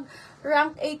sa bag,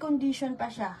 rank A condition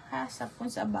pa siya. Ha? Kung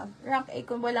sa bag, rank A.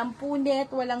 Kung walang punit,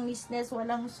 walang nisnes,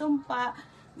 walang sumpa.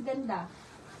 Ganda.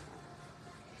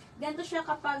 Ganito siya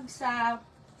kapag sa...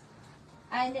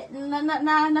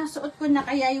 nasuot ko na,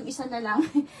 kaya yung isa na lang.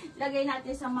 Lagay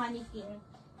natin sa mannequin.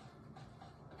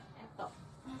 Ito.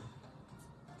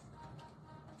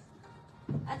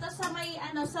 Ito sa may,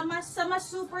 sa mas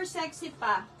super sexy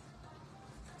pa.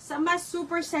 Sa mas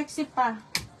super sexy pa.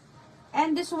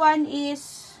 And this one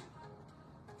is,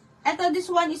 this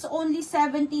one is only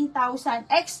 17,000.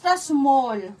 Extra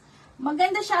small.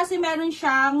 Maganda siya kasi meron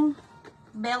siyang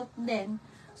belt din.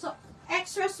 So,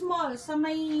 extra small. Sa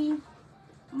may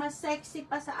mas sexy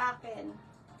pa sa akin.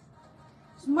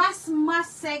 Mas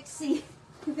sexy.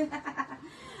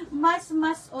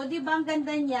 O, diba ang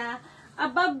ganda niya?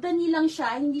 Above the knee lang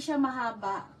siya. Hindi siya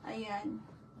mahaba. Ayan.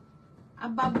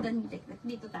 Above the knee.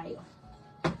 Dito tayo.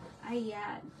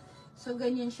 Ayan. So,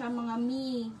 ganyan siya mga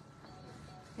mi.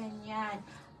 Ganyan.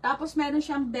 Tapos, meron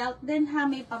siyang belt din ha.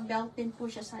 May pa-belt din po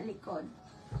siya sa likod.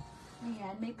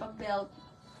 Ayan. May pa-belt.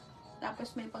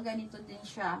 Tapos, may pa-ganito din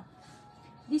siya.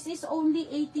 This is only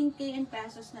 18K in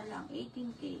pesos na lang.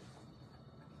 18K.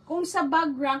 Kung sa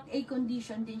bag, rank A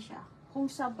condition din siya. Kung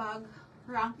sa bag,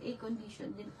 rank A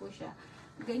condition din po siya.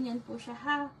 Ganyan po siya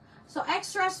ha. So,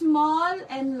 extra small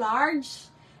and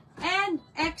large and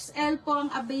XL po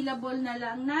ang available na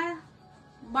lang na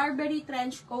Burberry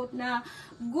trench coat na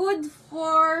good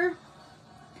for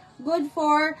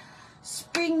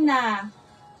spring na.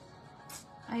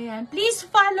 Ayan. Please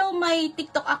follow my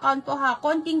TikTok account po ha.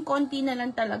 Konting-konti na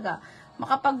lang talaga.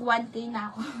 Makapag 1K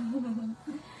na ako.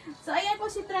 So, ayan po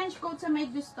si trench coat sa may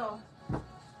gusto.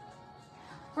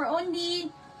 For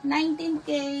only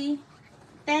 19K,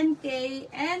 10K,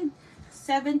 and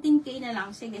 17K na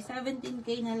lang. Sige,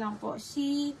 17K na lang po.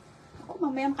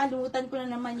 Mamaya makalimutan ko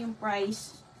na naman yung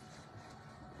price.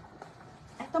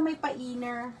 Ito may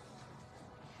pa-inner.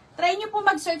 Try nyo po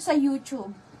mag-search sa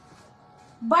YouTube.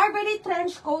 Burberry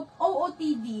trench coat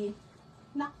OOTD.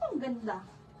 Naku, ang ganda.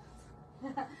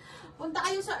 Punta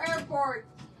kayo sa airport.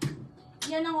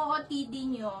 Yan ang OOTD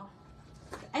nyo.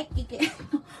 Ay, kiki.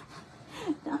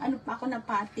 Ano pa ako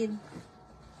napatid.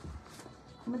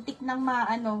 Muntik nang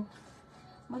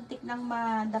muntik nang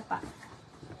madapa.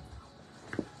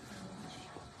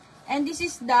 And this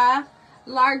is the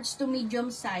large to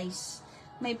medium size.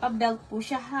 May pa-belt po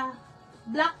siya ha.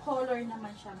 Black color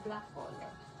naman siya. Black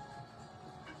color.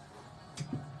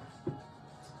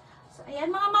 So,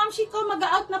 ayan mga mamshi ko.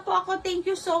 Mag-out na po ako. Thank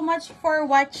you so much for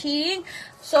watching.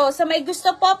 So, sa may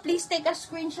gusto po, please take a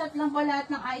screenshot lang po lahat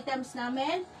ng items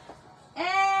namin.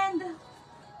 And,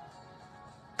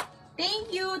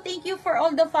 thank you. Thank you for all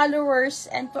the followers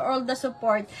and for all the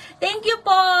support. Thank you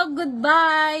po.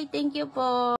 Goodbye. Thank you po.